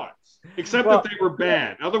your thoughts, except that they were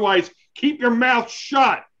bad. Otherwise, keep your mouth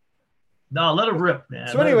shut. No, let it rip, man.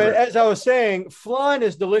 So anyway, as I was saying, flan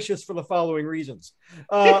is delicious for the following reasons.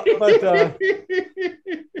 Having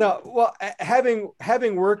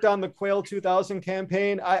worked on the Quail 2000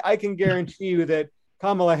 campaign, I can guarantee you that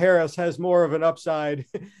Kamala Harris has more of an upside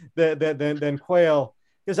than Quail.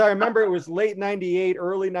 Because I remember it was late 98,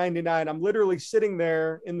 early 99. I'm literally sitting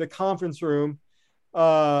there in the conference room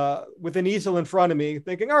with an easel in front of me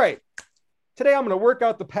thinking, all right, today I'm going to work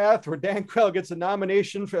out the path where Dan Quayle gets a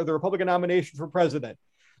nomination for the Republican nomination for president.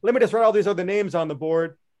 Let me just write all these other names on the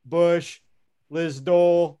board. Bush, Liz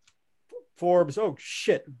Dole, Forbes. Oh,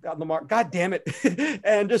 shit. Lamar. God damn it.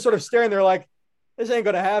 And just sort of staring there like, this ain't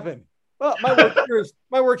going to happen. Well,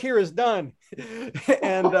 my work here is done.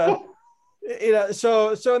 And,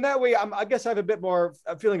 so in that way, I guess I have a bit more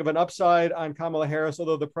a feeling of an upside on Kamala Harris,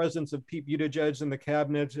 although the presence of Pete Buttigieg in the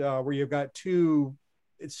cabinet, where you've got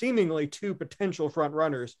seemingly two potential front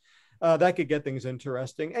runners, that could get things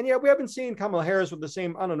interesting. And we haven't seen Kamala Harris with the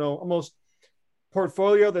same, almost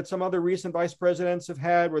portfolio that some other recent vice presidents have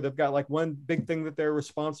had, where they've got like one big thing that they're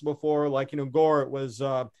responsible for. Like, Gore, it was,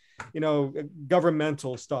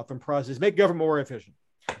 governmental stuff and process, make government more efficient.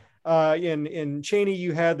 In Cheney,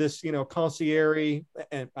 you had this, concierge,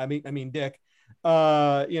 and I mean Dick,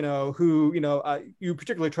 who you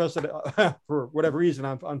particularly trusted for whatever reason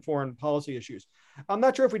on foreign policy issues. I'm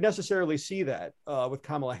not sure if we necessarily see that with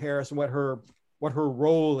Kamala Harris and what her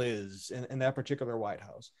role is in that particular White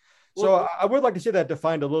House. So I would like to see that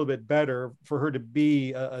defined a little bit better for her to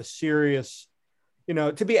be a serious,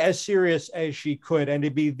 to be as serious as she could and to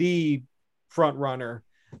be the front runner,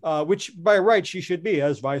 which by right she should be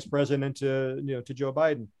as vice president to Joe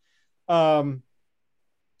Biden. I don't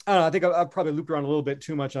know. I think I've probably looped around a little bit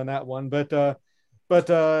too much on that one, but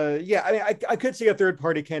yeah, I mean, I could see a third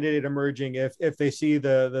party candidate emerging if they see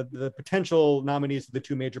the potential nominees of the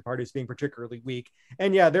two major parties being particularly weak.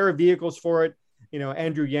 And yeah, there are vehicles for it.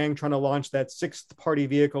 Andrew Yang trying to launch that sixth party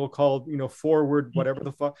vehicle called, Forward, whatever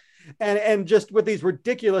the fuck. And just with these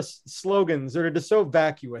ridiculous slogans that are just so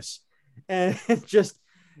vacuous and just,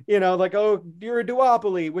 like, oh, you're a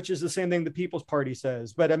duopoly, which is the same thing the People's Party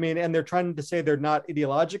says. But I mean, and they're trying to say they're not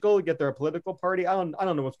ideological, yet they're a political party. I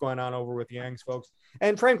don't know what's going on over with Yang's folks.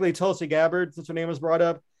 And frankly, Tulsi Gabbard, since her name was brought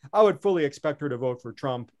up, I would fully expect her to vote for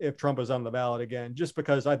Trump if Trump was on the ballot again, just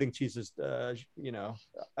because I think she's just, I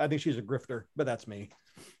think she's a grifter, but that's me.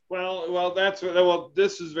 Well,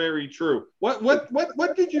 this is very true.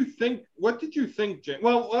 What did you think? What did you think, Jay?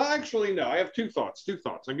 Well, actually, no. I have two thoughts.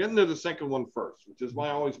 I'm getting to the second one first, which is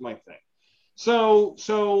always my thing. So,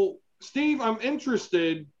 Steve, I'm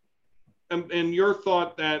interested in your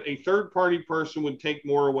thought that a third party person would take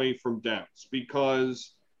more away from Dems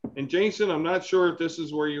because, and Jason, I'm not sure if this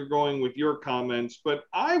is where you're going with your comments, but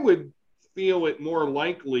I would feel it more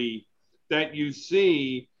likely that you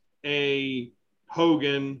see a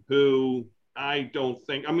Hogan, who I don't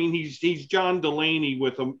think, I mean, he's John Delaney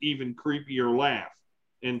with an even creepier laugh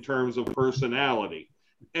in terms of personality,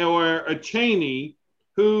 or a Cheney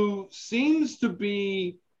who seems to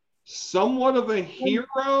be somewhat of a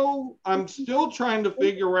hero. I'm still trying to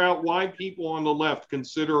figure out why people on the left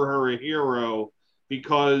consider her a hero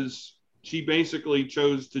because she basically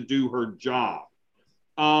chose to do her job.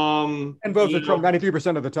 And vote for Trump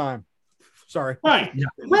 93% of the time. Sorry. Right,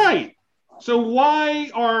 right. So why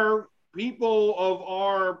are people of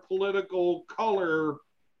our political color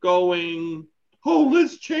going, oh,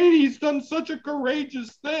 Liz Cheney's done such a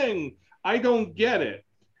courageous thing? I don't get it.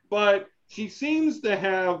 But she seems to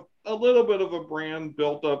have a little bit of a brand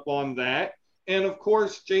built up on that. And of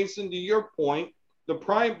course, Jason, to your point, the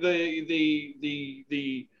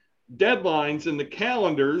deadlines and the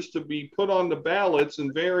calendars to be put on the ballots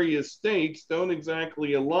in various states don't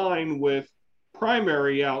exactly align with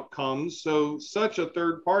primary outcomes. So such a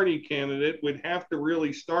third party candidate would have to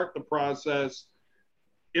really start the process,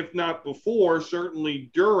 if not before, certainly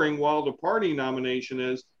during, while the party nomination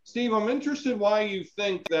is. Steve, I'm interested why you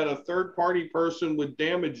think that a third party person would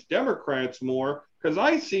damage Democrats more, because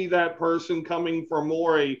I see that person coming from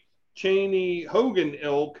more a Cheney Hogan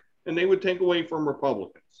ilk, and they would take away from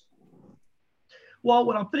Republicans. Well,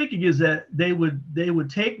 what I'm thinking is that they would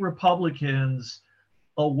take Republicans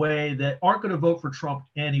away that aren't going to vote for Trump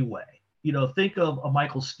anyway. Think of a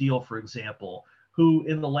Michael Steele, for example, who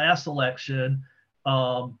in the last election,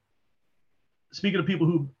 speaking of people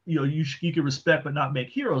who you can respect but not make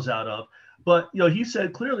heroes out of, but he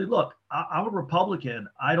said clearly, look, I'm a Republican.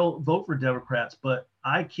 I don't vote for Democrats, but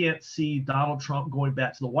I can't see Donald Trump going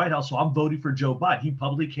back to the White House, so I'm voting for Joe Biden. He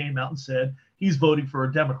publicly came out and said he's voting for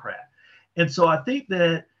a Democrat. And so I think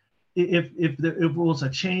that if it was a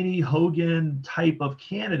Cheney, Hogan type of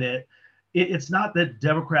candidate, it's not that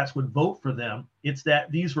Democrats would vote for them. It's that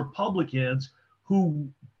these Republicans who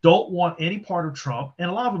don't want any part of Trump, and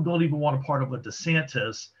a lot of them don't even want a part of a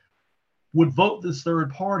DeSantis, would vote this third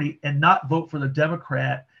party and not vote for the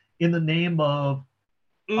Democrat in the name of,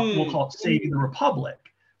 we'll call it saving the Republic.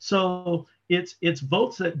 So it's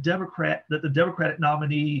votes that the Democratic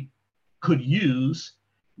nominee could use,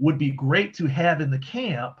 would be great to have in the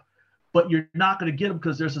camp, but you're not going to get them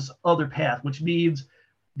because there's this other path, which means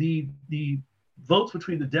the votes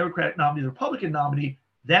between the Democratic nominee and the Republican nominee,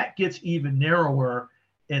 that gets even narrower.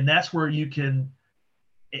 And that's where anything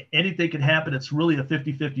can happen. It's really a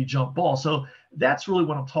 50-50 jump ball. So that's really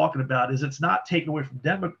what I'm talking about, is it's not taken away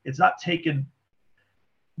from it's not taking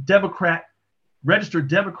registered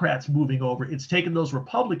Democrats moving over. It's taking those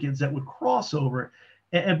Republicans that would cross over.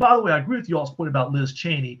 And by the way, I agree with you all's point about Liz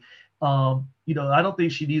Cheney. I don't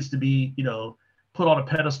think she needs to be, put on a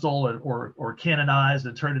pedestal or canonized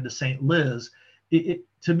and turned into St. Liz.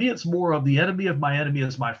 To me, it's more of the enemy of my enemy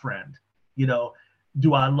is my friend.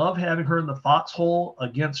 Do I love having her in the foxhole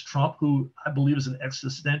against Trump, who I believe is an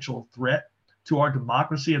existential threat to our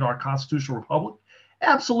democracy and our constitutional republic?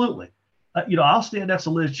 Absolutely. I'll stand next to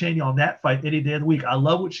Liz Cheney on that fight any day of the week. I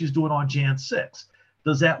love what she's doing on Jan 6.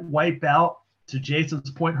 Does that wipe out, to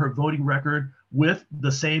Jason's point, her voting record with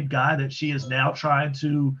the same guy that she is now trying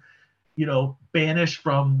to, banish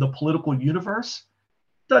from the political universe?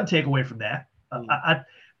 Doesn't take away from that.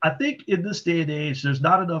 I think in this day and age, there's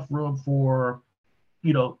not enough room for,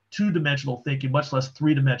 two-dimensional thinking, much less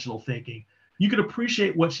three-dimensional thinking. You can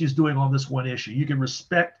appreciate what she's doing on this one issue. You can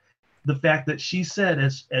respect the fact that she said,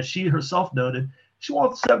 as she herself noted, she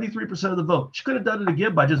wants 73% of the vote. She could have done it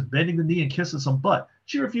again by just bending the knee and kissing some butt.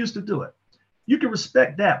 She refused to do it. You can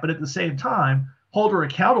respect that, but at the same time, hold her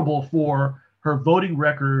accountable for her voting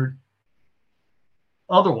record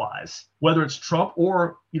otherwise, whether it's Trump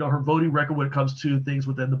or, her voting record when it comes to things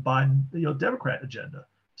within the Biden, Democrat agenda.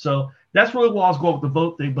 So that's really why I was going with the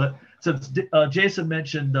vote thing. But since Jason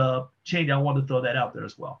mentioned Cheney, I wanted to throw that out there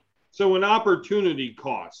as well. So an opportunity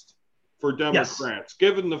cost for Democrats, yes.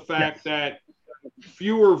 Given the fact that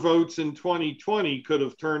fewer votes in 2020 could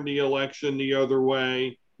have turned the election the other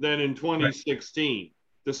way than in 2016, right.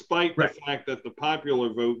 Despite the fact that the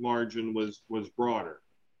popular vote margin was broader.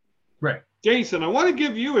 Right. Jason, I want to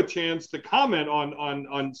give you a chance to comment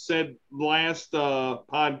on said last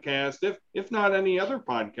podcast, if not any other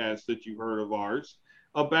podcast that you've heard of ours,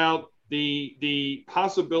 about the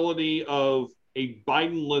possibility of a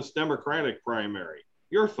Biden-less Democratic primary.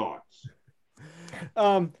 Your thoughts?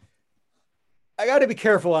 I got to be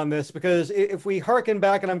careful on this, because if we hearken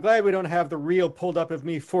back, and I'm glad we don't have the reel pulled up of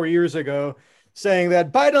me 4 years ago saying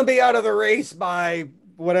that Biden will be out of the race by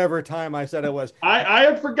whatever time I said it was. I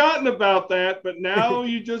had forgotten about that, but now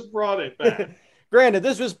you just brought it back. Granted,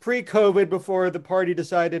 this was pre-COVID, before the party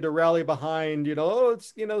decided to rally behind, it's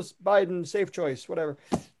Biden, safe choice, whatever.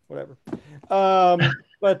 God,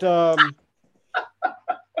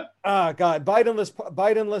 Bidenless.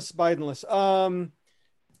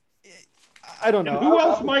 I don't know. And who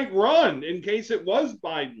else might run in case it was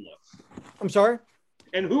Bidenless? I'm sorry?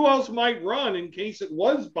 And who else might run in case it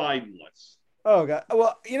was Bidenless? Oh God.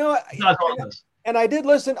 Well, and I did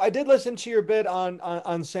listen to your bit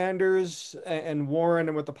on Sanders and Warren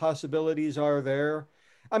and what the possibilities are there.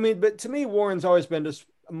 I mean, but to me, Warren's always been just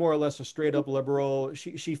more or less a straight up liberal.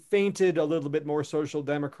 She fainted a little bit more social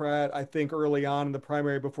democrat, I think, early on in the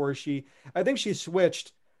primary before I think she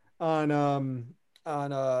switched on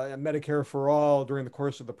Medicare for all during the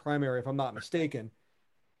course of the primary, if I'm not mistaken.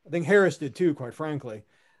 I think Harris did too, quite frankly.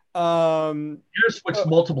 Harris switched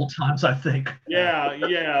multiple times, I think. Yeah,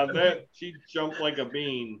 that she jumped like a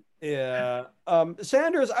bean. Yeah.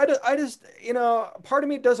 Sanders, I just, part of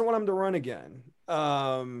me doesn't want him to run again.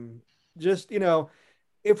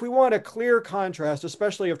 If we want a clear contrast,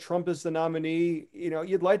 especially if Trump is the nominee,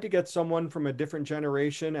 you'd like to get someone from a different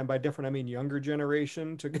generation, and by different, I mean younger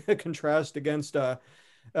generation, to contrast against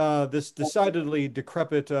this decidedly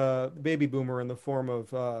decrepit baby boomer in the form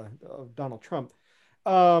of Donald Trump.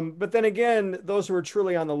 But then again, those who are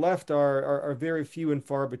truly on the left are very few and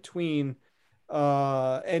far between.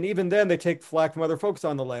 And even then, they take flack from other folks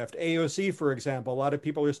on the left. AOC, for example, a lot of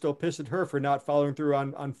people are still pissed at her for not following through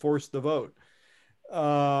on force the vote.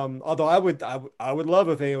 Although I would love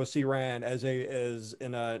if AOC ran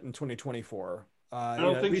in 2024. I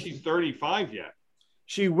don't think she's 35 yet.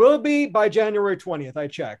 She will be by January 20th. I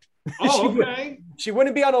checked. Oh, okay. She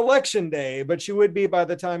wouldn't be on election day, but she would be by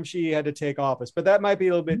the time she had to take office. But that might be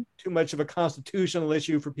a little bit too much of a constitutional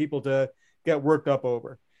issue for people to get worked up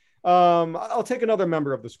over. I'll take another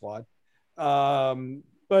member of the squad. I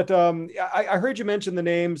heard you mention the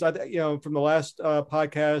names, from the last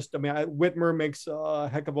podcast. I mean, Whitmer makes a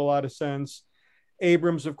heck of a lot of sense.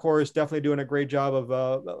 Abrams, of course, definitely doing a great job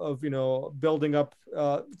of building up,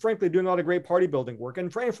 frankly, doing a lot of great party building work.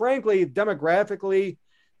 And frankly, demographically,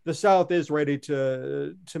 the South is ready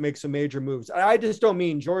to make some major moves. I just don't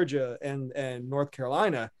mean Georgia and North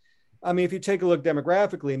Carolina. I mean, if you take a look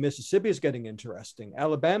demographically, Mississippi is getting interesting.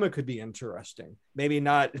 Alabama could be interesting. Maybe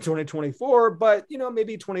not 2024, but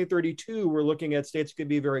maybe 2032. We're looking at states could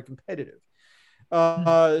be very competitive.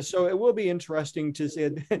 So it will be interesting to see.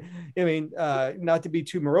 I mean, not to be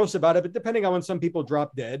too morose about it, but depending on when some people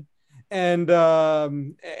drop dead, and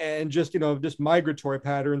just just migratory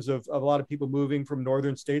patterns of a lot of people moving from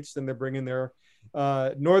northern states, then they're bringing their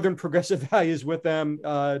northern progressive values with them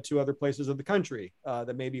to other places of the country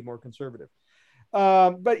that may be more conservative.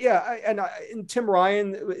 But yeah, and Tim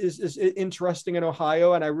Ryan is interesting in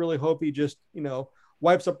Ohio, and I really hope he just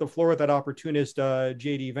wipes up the floor with that opportunist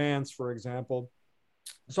J.D. Vance, for example.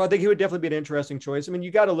 So I think he would definitely be an interesting choice. I mean,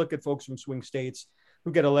 you got to look at folks from swing states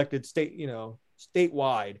who get elected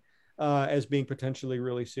statewide as being potentially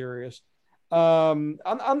really serious. I'm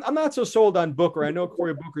not so sold on Booker. I know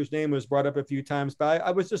Cory Booker's name was brought up a few times, but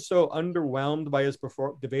I was just so underwhelmed by his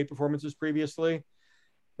debate performances previously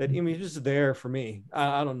that I mean, he's just there for me.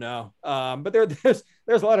 I don't know, but there's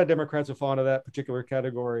a lot of Democrats who fall into that particular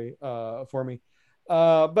category for me.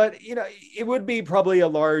 But you know, it would be probably a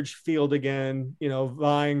large field again. You know,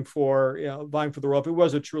 vying for the role if it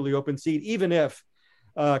was a truly open seat, even if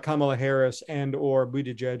Kamala Harris and or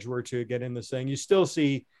Buttigieg were to get in this thing, you still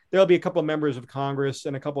see there'll be a couple of members of Congress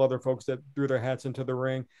and a couple other folks that threw their hats into the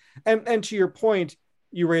ring. And to your point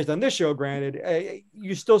you raised on this show, granted,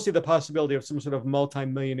 you still see the possibility of some sort of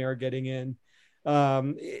multimillionaire getting in.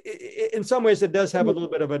 In some ways, it does have a little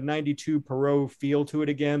bit of a 92 Perot feel to it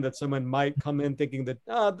again, that someone might come in thinking that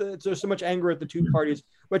there's so much anger at the two parties,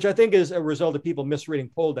 which I think is a result of people misreading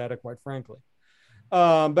poll data, quite frankly.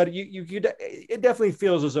 But it definitely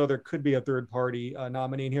feels as though there could be a third party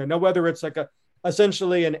nominee in here. Now, whether it's like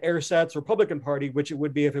essentially an ersatz Republican Party, which it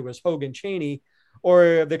would be if it was Hogan Cheney, or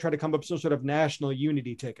if they try to come up with some sort of national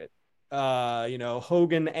unity ticket,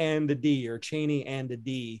 Hogan and the D or Cheney and the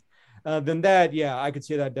D, then that, yeah, I could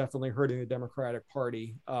see that definitely hurting the Democratic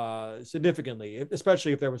Party significantly,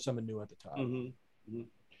 especially if there was someone new at the top. Mm-hmm. Mm-hmm.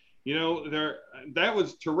 You know, that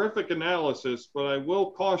was terrific analysis, but I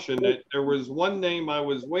will caution that there was one name I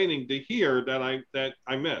was waiting to hear that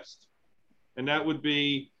I missed, and that would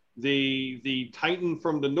be the Titan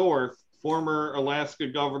from the North, former Alaska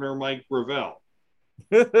Governor Mike Gravel.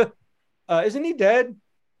 Isn't he dead?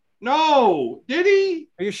 No, did he?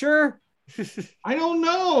 Are you sure? I don't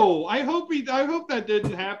know. I hope that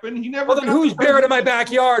didn't happen. He never. Well, then who's buried in my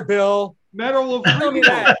backyard, Bill? Medal of Tell me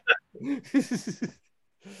that.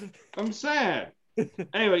 I'm sad.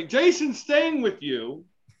 Anyway, Jason, staying with you,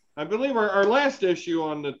 I believe our last issue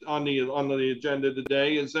on the agenda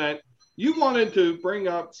today is that you wanted to bring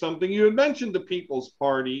up something. You had mentioned the People's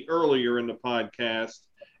Party earlier in the podcast,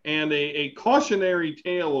 and a cautionary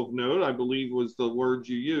tale of note, I believe was the word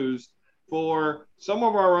you used, for some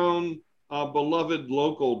of our own beloved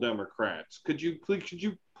local Democrats. Could you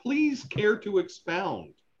please care to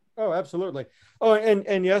expound? Oh, absolutely. Oh,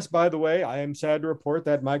 and yes, by the way, I am sad to report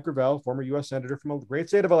that Mike Gravel, former U.S. Senator from the great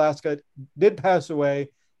state of Alaska, did pass away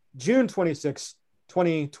June 26,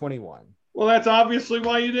 2021. Well, that's obviously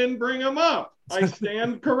why you didn't bring him up. I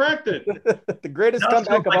stand corrected. The greatest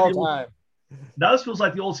comeback of all time. Now this feels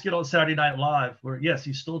like the old skit on Saturday Night Live, where yes,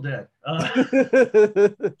 he's still dead.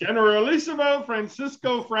 Generalissimo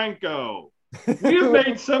Francisco Franco. We have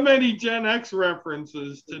made so many Gen X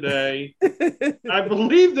references today. I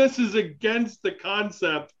believe this is against the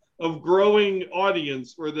concept of growing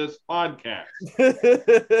audience for this podcast.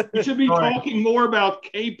 We should be talking more about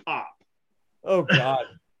K-pop. Oh God.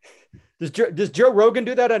 Does Joe Rogan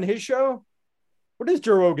do that on his show? What does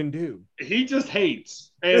Joe Rogan do? He just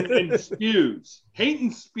hates and spews. Hate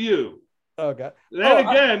and spew. Oh God. Then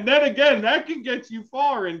again, that can get you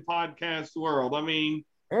far in podcast world. I mean,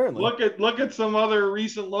 apparently. Look at some other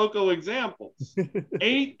recent local examples.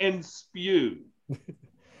 Hate and spew.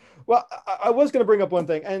 Well, I was going to bring up one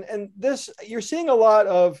thing, and this, you're seeing a lot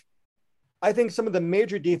of, I think, some of the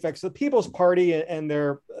major defects. The People's Party and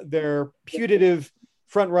their putative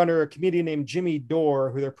front runner, a comedian named Jimmy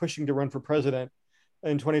Dore, who they're pushing to run for president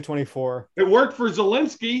in 2024. It worked for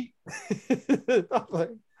Zelensky.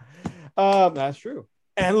 That's true.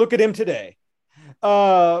 And look at him today.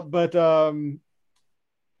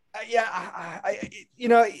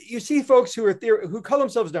 You see folks who call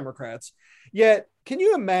themselves Democrats, yet can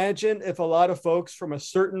you imagine if a lot of folks from a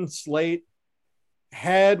certain slate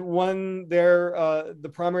had won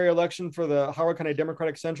the primary election for the Howard County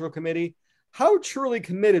Democratic Central Committee? How truly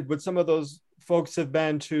committed would some of those folks have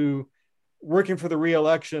been to working for the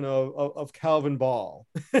reelection of Calvin Ball,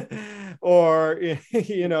 or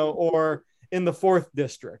or in the 4th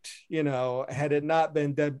district, had it not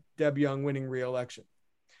been Deb Young winning reelection?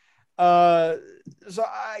 I'm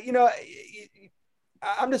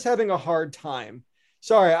just having a hard time.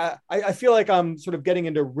 Sorry, I feel like I'm sort of getting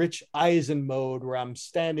into Rich Eisen mode, where I'm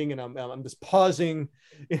standing and I'm just pausing,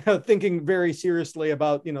 thinking very seriously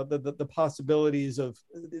about the possibilities of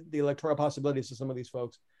the electoral possibilities of some of these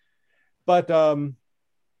folks. But I'm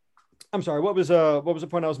sorry, what was the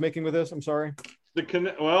point I was making with this? I'm sorry. The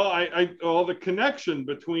connection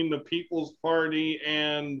between the People's Party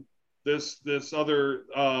and this other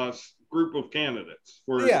group of candidates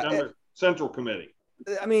for Central Committee.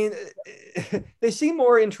 I mean, they seem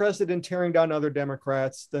more interested in tearing down other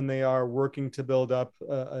Democrats than they are working to build up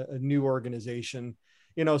a new organization.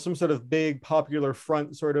 Some sort of big popular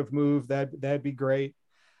front sort of move that'd be great.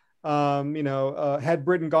 Had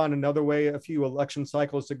Britain gone another way a few election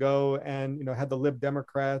cycles ago, and had the Lib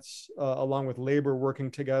Democrats along with Labor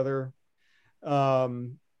working together,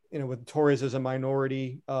 with Tories as a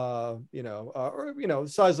minority,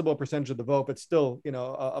 sizable percentage of the vote, but still,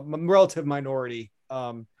 a relative minority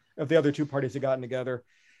if the other two parties had gotten together.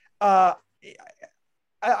 I'm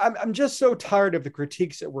just so tired of the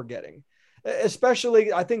critiques that we're getting,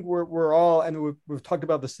 especially. I think we're all, and we've talked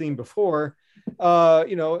about this theme before.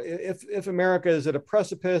 If America is at a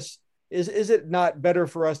precipice, is it not better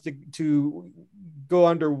for us to go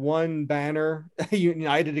under one banner,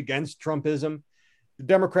 united against Trumpism? The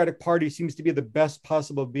Democratic Party seems to be the best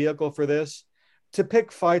possible vehicle for this. To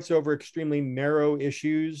pick fights over extremely narrow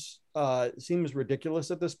issues seems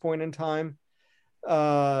ridiculous at this point in time.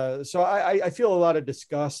 So I feel a lot of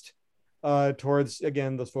disgust towards,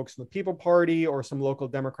 again, those folks in the People Party or some local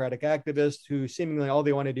Democratic activists who seemingly all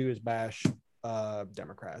they want to do is bash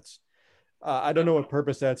Democrats. I don't know what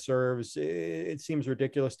purpose that serves. It seems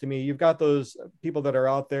ridiculous to me. You've got those people that are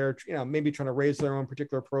out there, maybe trying to raise their own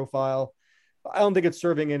particular profile. I don't think it's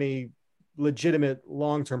serving any legitimate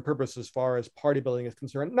long-term purpose as far as party building is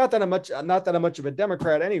concerned. Not that I'm much of a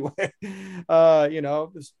Democrat anyway.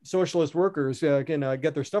 Socialist workers can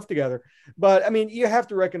get their stuff together. But I mean, you have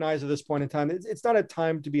to recognize at this point in time, it's not a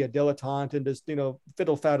time to be a dilettante and just fiddle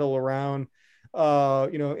faddle around.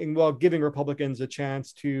 While giving Republicans a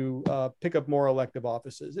chance to pick up more elective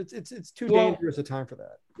offices. It's too dangerous a time for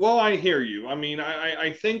that. Well, I hear you. I mean,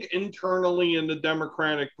 I think internally in the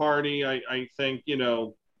Democratic Party, I think,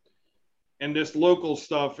 and this local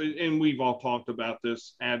stuff, and we've all talked about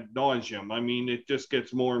this ad nauseum. I mean, it just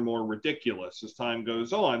gets more and more ridiculous as time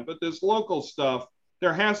goes on. But this local stuff,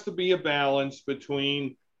 there has to be a balance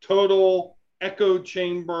between total echo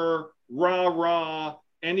chamber, rah-rah,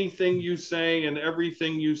 anything you say and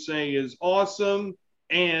everything you say is awesome,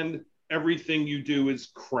 and everything you do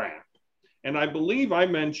is crap. And I believe I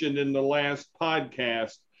mentioned in the last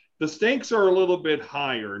podcast, the stakes are a little bit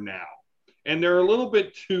higher now, and they're a little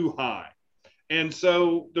bit too high. And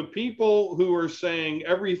so the people who are saying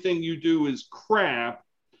everything you do is crap,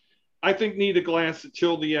 I think need a glass to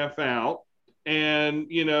chill the F out and,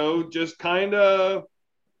 just kind of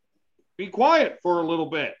be quiet for a little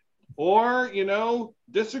bit. Or,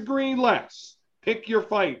 disagree less, pick your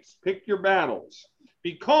fights, pick your battles,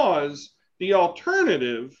 because the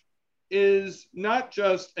alternative is not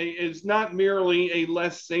merely a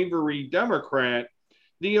less savory Democrat.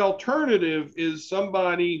 The alternative is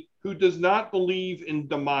somebody who does not believe in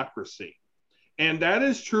democracy. And that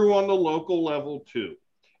is true on the local level too.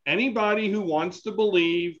 Anybody who wants to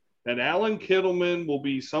believe that Alan Kittleman will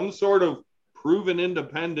be some sort of proven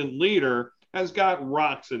independent leader has got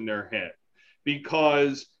rocks in their head,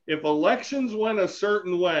 because if elections went a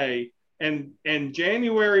certain way and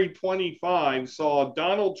January 25 saw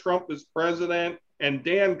Donald Trump as president and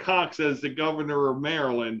Dan Cox as the governor of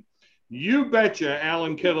Maryland, you betcha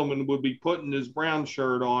Alan Kittleman would be putting his brown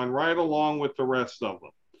shirt on right along with the rest of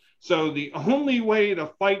them. So the only way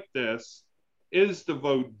to fight this is to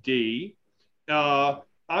vote D. I'm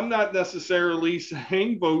not necessarily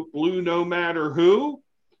saying vote blue no matter who,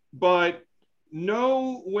 but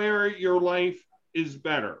know where your life is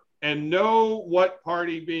better and know what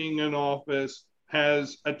party being in office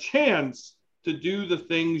has a chance to do the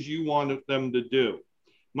things you want them to do.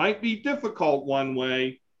 Might be difficult one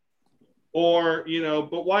way, or,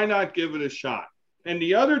 but why not give it a shot? And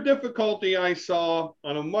the other difficulty I saw,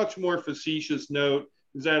 on a much more facetious note,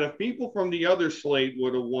 is that if people from the other slate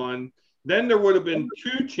would have won, then there would have been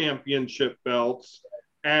 2 championship belts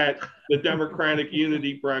at the Democratic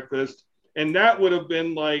Unity Breakfast. And that would have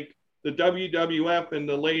been like the WWF in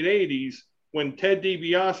the late 80s when Ted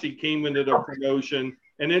DiBiase came into the promotion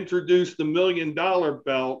and introduced the $1 million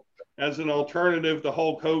belt as an alternative to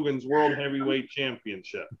Hulk Hogan's World Heavyweight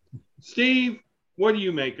Championship. Steve, what do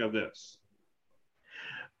you make of this?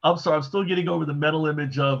 I'm sorry, I'm still getting over the mental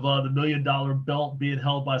image of the $1 million belt being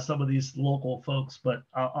held by some of these local folks, but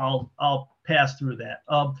I'll pass through that.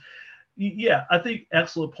 Yeah, I think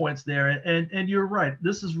excellent points there. And you're right.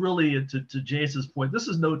 This is really, to Jason's point, this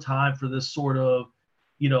is no time for this sort of,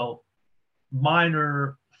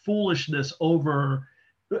 minor foolishness over,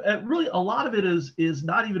 really a lot of it is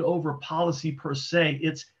not even over policy per se.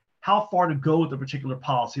 It's how far to go with a particular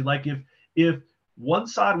policy. Like if one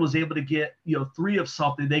side was able to get, 3 of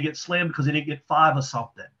something, they get slammed because they didn't get 5 of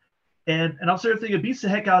something. And I'm sort of thinking it beats the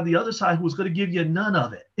heck out of the other side who was going to give you none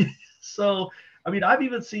of it. So, I mean, I've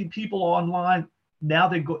even seen people online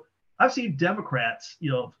now I've seen Democrats,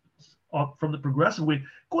 from the progressive wing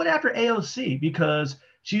going after AOC because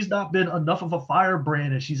she's not been enough of a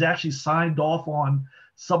firebrand and she's actually signed off on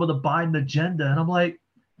some of the Biden agenda. And I'm like,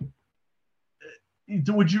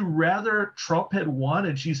 would you rather Trump had won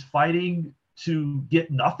and she's fighting to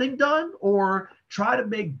get nothing done, or try to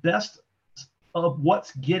make best of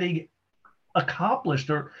what's getting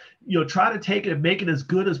accomplished, or try to take it and make it as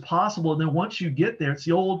good as possible? And then once you get there, it's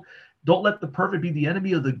the old, don't let the perfect be the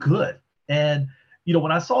enemy of the good. And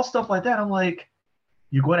when I saw stuff like that, I'm like,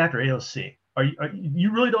 you're going after AOC.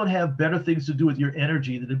 You really don't have better things to do with your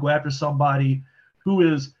energy than to go after somebody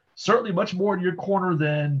who is certainly much more in your corner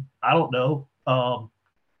than, I don't know,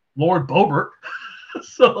 Lord Boebert.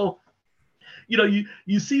 So,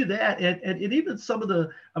 you see that, and even some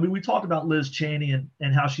of we talked about Liz Cheney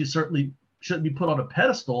and how she certainly shouldn't be put on a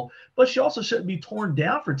pedestal, but she also shouldn't be torn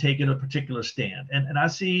down for taking a particular stand. And I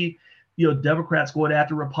see, Democrats going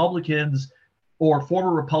after Republicans or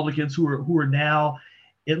former Republicans who are now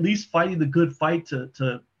at least fighting the good fight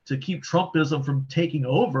to keep Trumpism from taking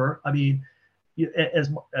over. I mean, as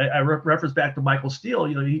I reference back to Michael Steele,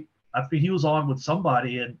 I think he was on with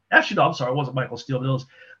somebody, and actually, no, I'm sorry, it wasn't Michael Steele, but it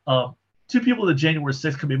was two people in the January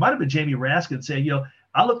 6th committee. It might have been Jamie Raskin saying,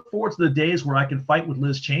 I look forward to the days where I can fight with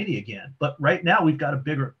Liz Cheney again. But right now, we've got a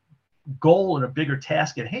bigger goal and a bigger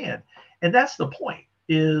task at hand. And that's the point,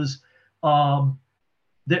 is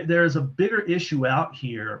there's a bigger issue out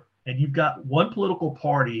here, and you've got one political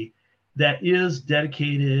party that is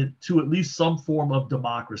dedicated to at least some form of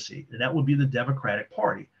democracy, and that would be the Democratic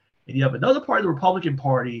Party. And you have another party, the Republican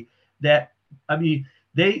Party, that,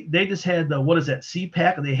 they just had what is that,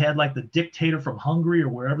 CPAC, and they had like the dictator from Hungary or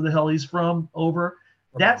wherever the hell he's from over.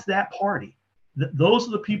 That's that party. Those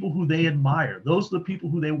are the people who they admire. Those are the people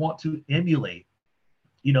who they want to emulate.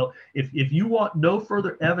 If you want no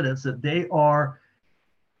further evidence that they are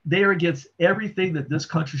against everything that this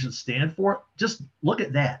country should stand for, just look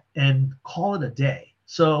at that and call it a day.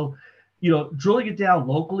 So, drilling it down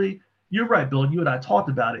locally, you're right, Bill. You and I talked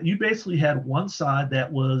about it. You basically had one side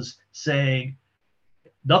that was saying,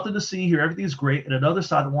 nothing to see here, everything's great, and another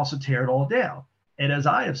side that wants to tear it all down. And as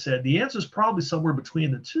I have said, the answer is probably somewhere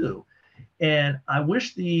between the two. And I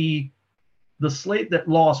wish the slate that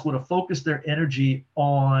lost would have focused their energy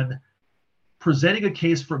on presenting a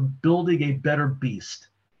case for building a better beast,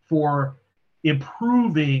 for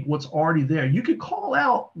improving what's already there. You can call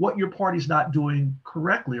out what your party's not doing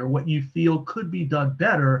correctly or what you feel could be done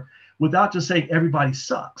better without just saying everybody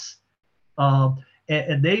sucks.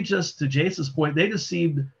 And they just, to Jason's point, they just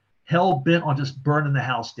seemed hell bent on just burning the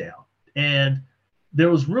house down. And there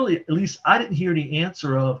was really, at least I didn't hear any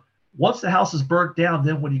answer of, once the house is burnt down,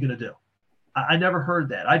 then what are you going to do? I never heard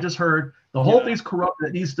that. I just heard the whole thing's corrupt.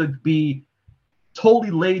 It needs to be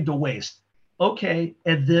totally laid to waste. Okay,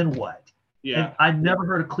 and then what? Yeah. And I never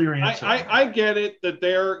heard a clear answer. I get it that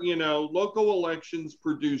local elections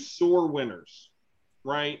produce sore winners,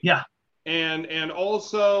 right? Yeah. And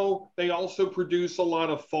also they also produce a lot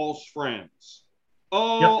of false friends.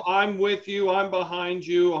 Oh, yep. I'm with you, I'm behind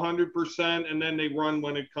you 100%, and then they run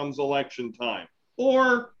when it comes election time.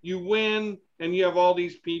 Or you win and you have all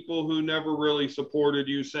these people who never really supported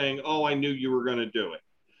you saying, oh, I knew you were going to do it.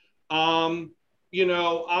 I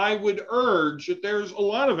would urge that there's a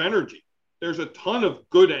lot of energy. There's a ton of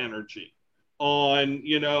good energy on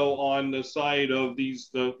the side of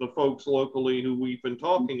the folks locally who we've been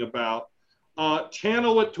talking about.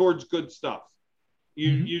 Channel it towards good stuff.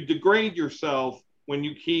 You degrade yourself when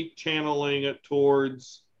you keep channeling it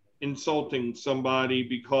towards insulting somebody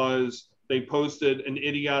because they posted an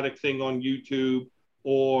idiotic thing on YouTube,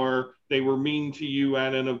 or they were mean to you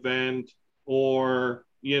at an event, or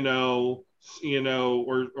or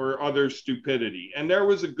other stupidity. And there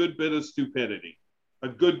was a good bit of stupidity,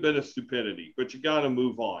 but you got to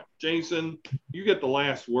move on. Jason, you get the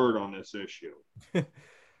last word on this issue.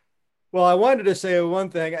 Well, I wanted to say one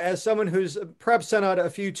thing. As someone who's perhaps sent out a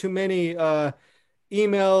few too many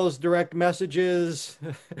emails, direct messages,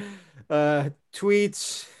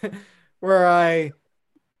 tweets, where I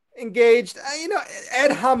engaged,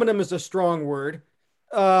 ad hominem is a strong word.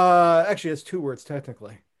 Actually, it's 2 words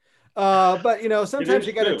technically. But sometimes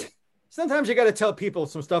you got to tell people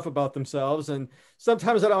some stuff about themselves, and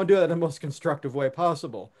sometimes I don't do it in the most constructive way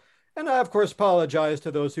possible. And I, of course, apologize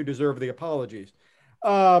to those who deserve the apologies.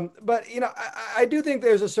 But I do think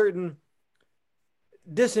there's a certain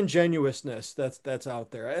disingenuousness that's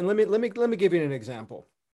out there. And let me give you an example.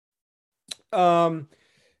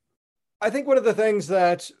 I think one of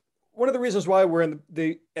the reasons why we're in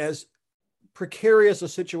as precarious a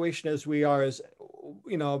situation as we are is,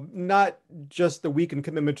 not just the weakened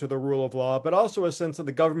commitment to the rule of law, but also a sense that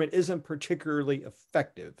the government isn't particularly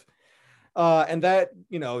effective. And that,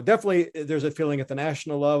 definitely there's a feeling at the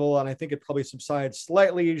national level, and I think it probably subsides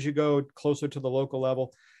slightly as you go closer to the local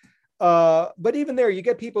level. But even there, you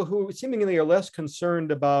get people who seemingly are less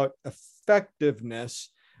concerned about effectiveness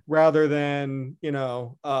rather than,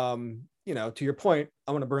 to your point,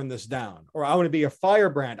 I want to burn this down, or I want to be a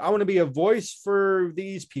firebrand. I want to be a voice for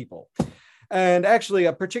these people. And actually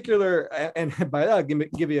a particular, and by that, I'll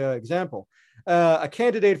give you an example. A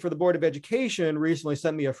candidate for the Board of Education recently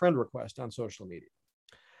sent me a friend request on social media.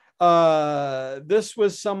 This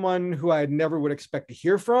was someone who I never would expect to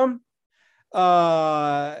hear from,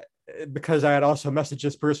 because I had also messaged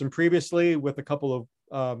this person previously with a couple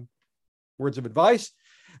of words of advice,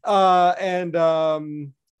 and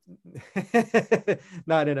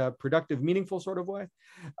not in a productive, meaningful sort of way.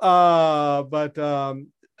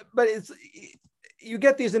 But it's, you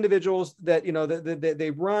get these individuals that,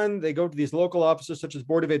 they go to these local offices such as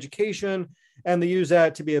Board of Education, and they use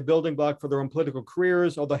that to be a building block for their own political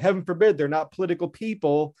careers, although heaven forbid they're not political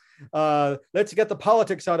people. Let's get the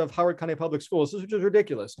politics out of Howard County Public Schools, which is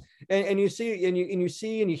ridiculous. And you see and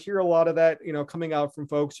you hear a lot of that, coming out from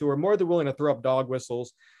folks who are more than willing to throw up dog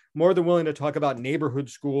whistles, more than willing to talk about neighborhood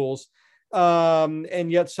schools.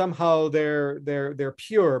 And yet somehow they're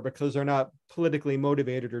pure because they're not politically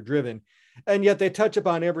motivated or driven. And yet they touch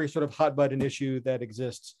upon every sort of hot button issue that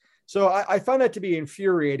exists. So I find that to be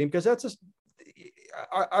infuriating, because that's just,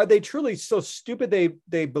 are they truly so stupid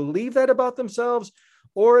they believe that about themselves,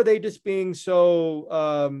 or are they just being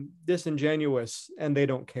so disingenuous and they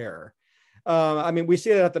don't care? We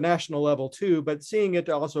see it at the national level too, but seeing it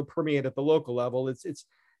also permeate at the local level,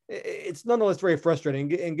 it's nonetheless very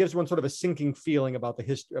frustrating and gives one sort of a sinking feeling about the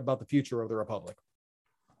history, about the future of the republic.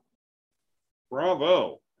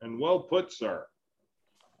 Bravo, and well put, sir.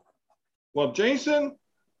 Well, Jason.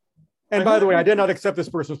 And by the way, I did not accept this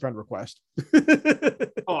person's friend request.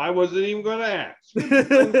 Oh, I wasn't even going to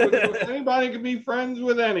ask. Anybody can be friends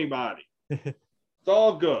with anybody. It's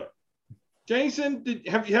all good. Jason,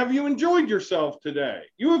 have you enjoyed yourself today?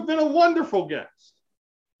 You have been a wonderful guest.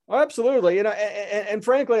 Oh, absolutely. And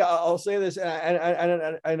frankly, I'll say this,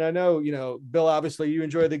 and I know, Bill, obviously you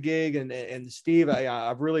enjoy the gig, and Steve,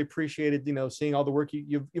 I've really appreciated, seeing all the work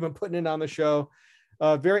you've been putting in on the show.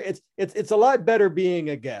 It's a lot better being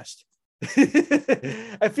a guest.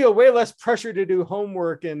 I feel way less pressure to do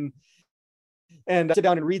homework and sit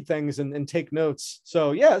down and read things and take notes.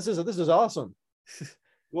 So yeah, this is awesome.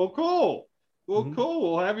 Well, cool. Cool.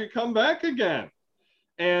 We'll have you come back again.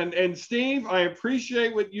 And Steve, I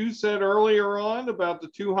appreciate what you said earlier on about the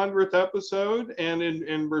 200th episode. And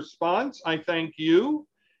in response, I thank you.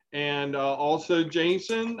 And also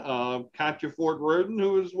Jason, Katja Fort Roden,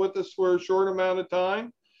 who was with us for a short amount of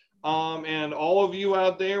time. And all of you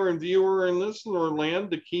out there in viewer and listener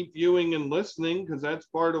land to keep viewing and listening, because that's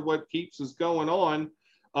part of what keeps us going on,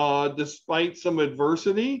 despite some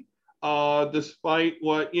adversity, despite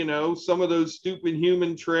what, some of those stupid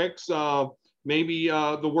human tricks. Maybe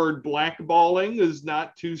the word blackballing is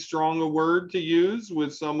not too strong a word to use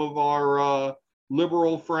with some of our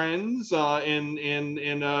liberal friends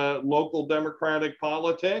in local Democratic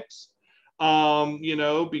politics.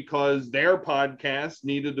 Because their podcast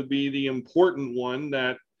needed to be the important one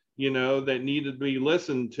that needed to be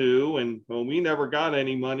listened to. And we never got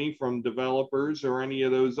any money from developers or any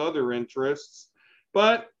of those other interests.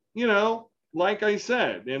 But, like I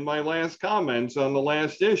said in my last comments on the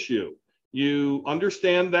last issue, you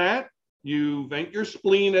understand that, you vent your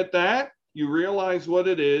spleen at that, you realize what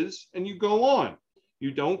it is, and you go on.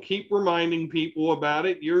 You don't keep reminding people about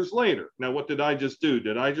it years later. Now, what did I just do?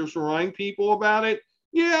 Did I just remind people about it?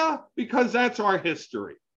 Yeah, because that's our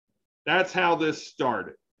history. That's how this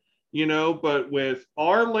started, but with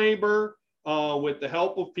our labor, with the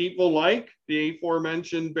help of people like the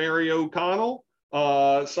aforementioned Barry O'Connell,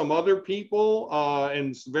 some other people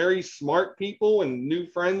and very smart people and new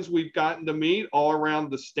friends we've gotten to meet all around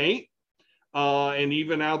the state and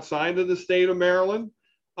even outside of the state of Maryland.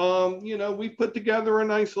 We put together a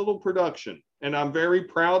nice little production, and I'm very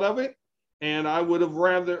proud of it. And I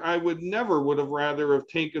would never rather have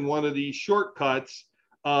taken one of these shortcuts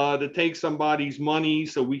to take somebody's money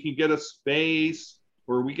so we can get a space,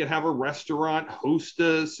 or we could have a restaurant host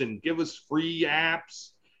us and give us free apps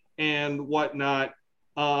and whatnot,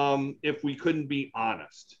 if we couldn't be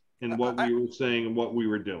honest in what we were saying and what we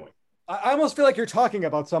were doing. I almost feel like you're talking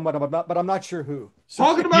about someone, but I'm not sure who. So,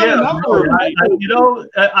 talking about a number of people.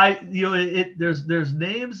 There's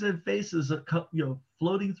names and faces that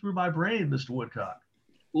floating through my brain, Mr. Woodcock.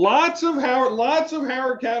 Lots of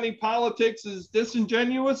Howard County politics is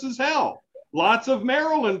disingenuous as hell. Lots of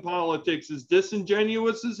Maryland politics is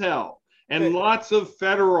disingenuous as hell. And lots of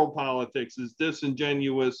federal politics is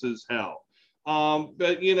disingenuous as hell.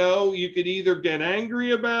 But, you know, you could either get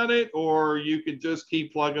angry about it or you could just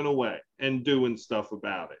keep plugging away and doing stuff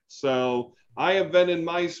about it. So I have been in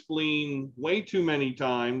my spleen way too many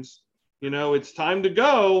times. You know, it's time to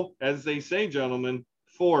go, as they say, gentlemen,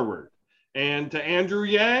 forward. And to Andrew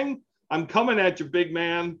Yang, I'm coming at you, big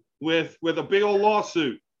man, with a big old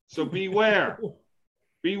lawsuit. So beware.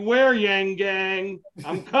 Beware, Yang Gang.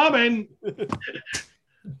 I'm coming.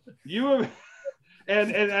 You have,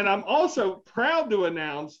 and I'm also proud to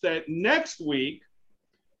announce that next week,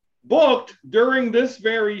 booked during this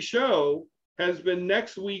very show, has been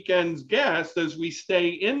next weekend's guest as we stay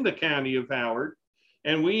in the county of Howard.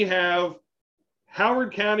 And we have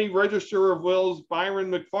Howard County Register of Wills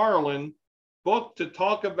Byron McFarland booked to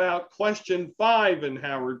talk about Question 5 in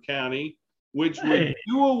Howard County, which would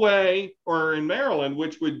do away, or in Maryland,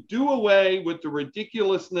 which would do away with the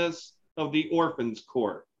ridiculousness of the Orphans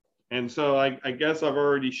Court. And so I guess I've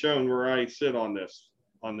already shown where I sit on this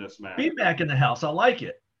matter. Be back in the house. I like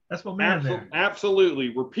it. That's my man there. Absolutely.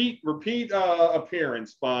 Repeat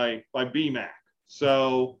appearance by BMAC.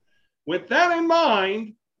 So with that in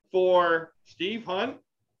mind, for Steve Hunt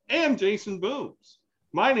and Jason Booms,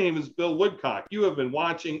 my name is Bill Woodcock. You have been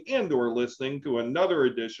watching and or listening to another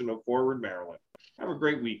edition of Forward Maryland. Have a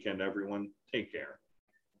great weekend, everyone. Take care.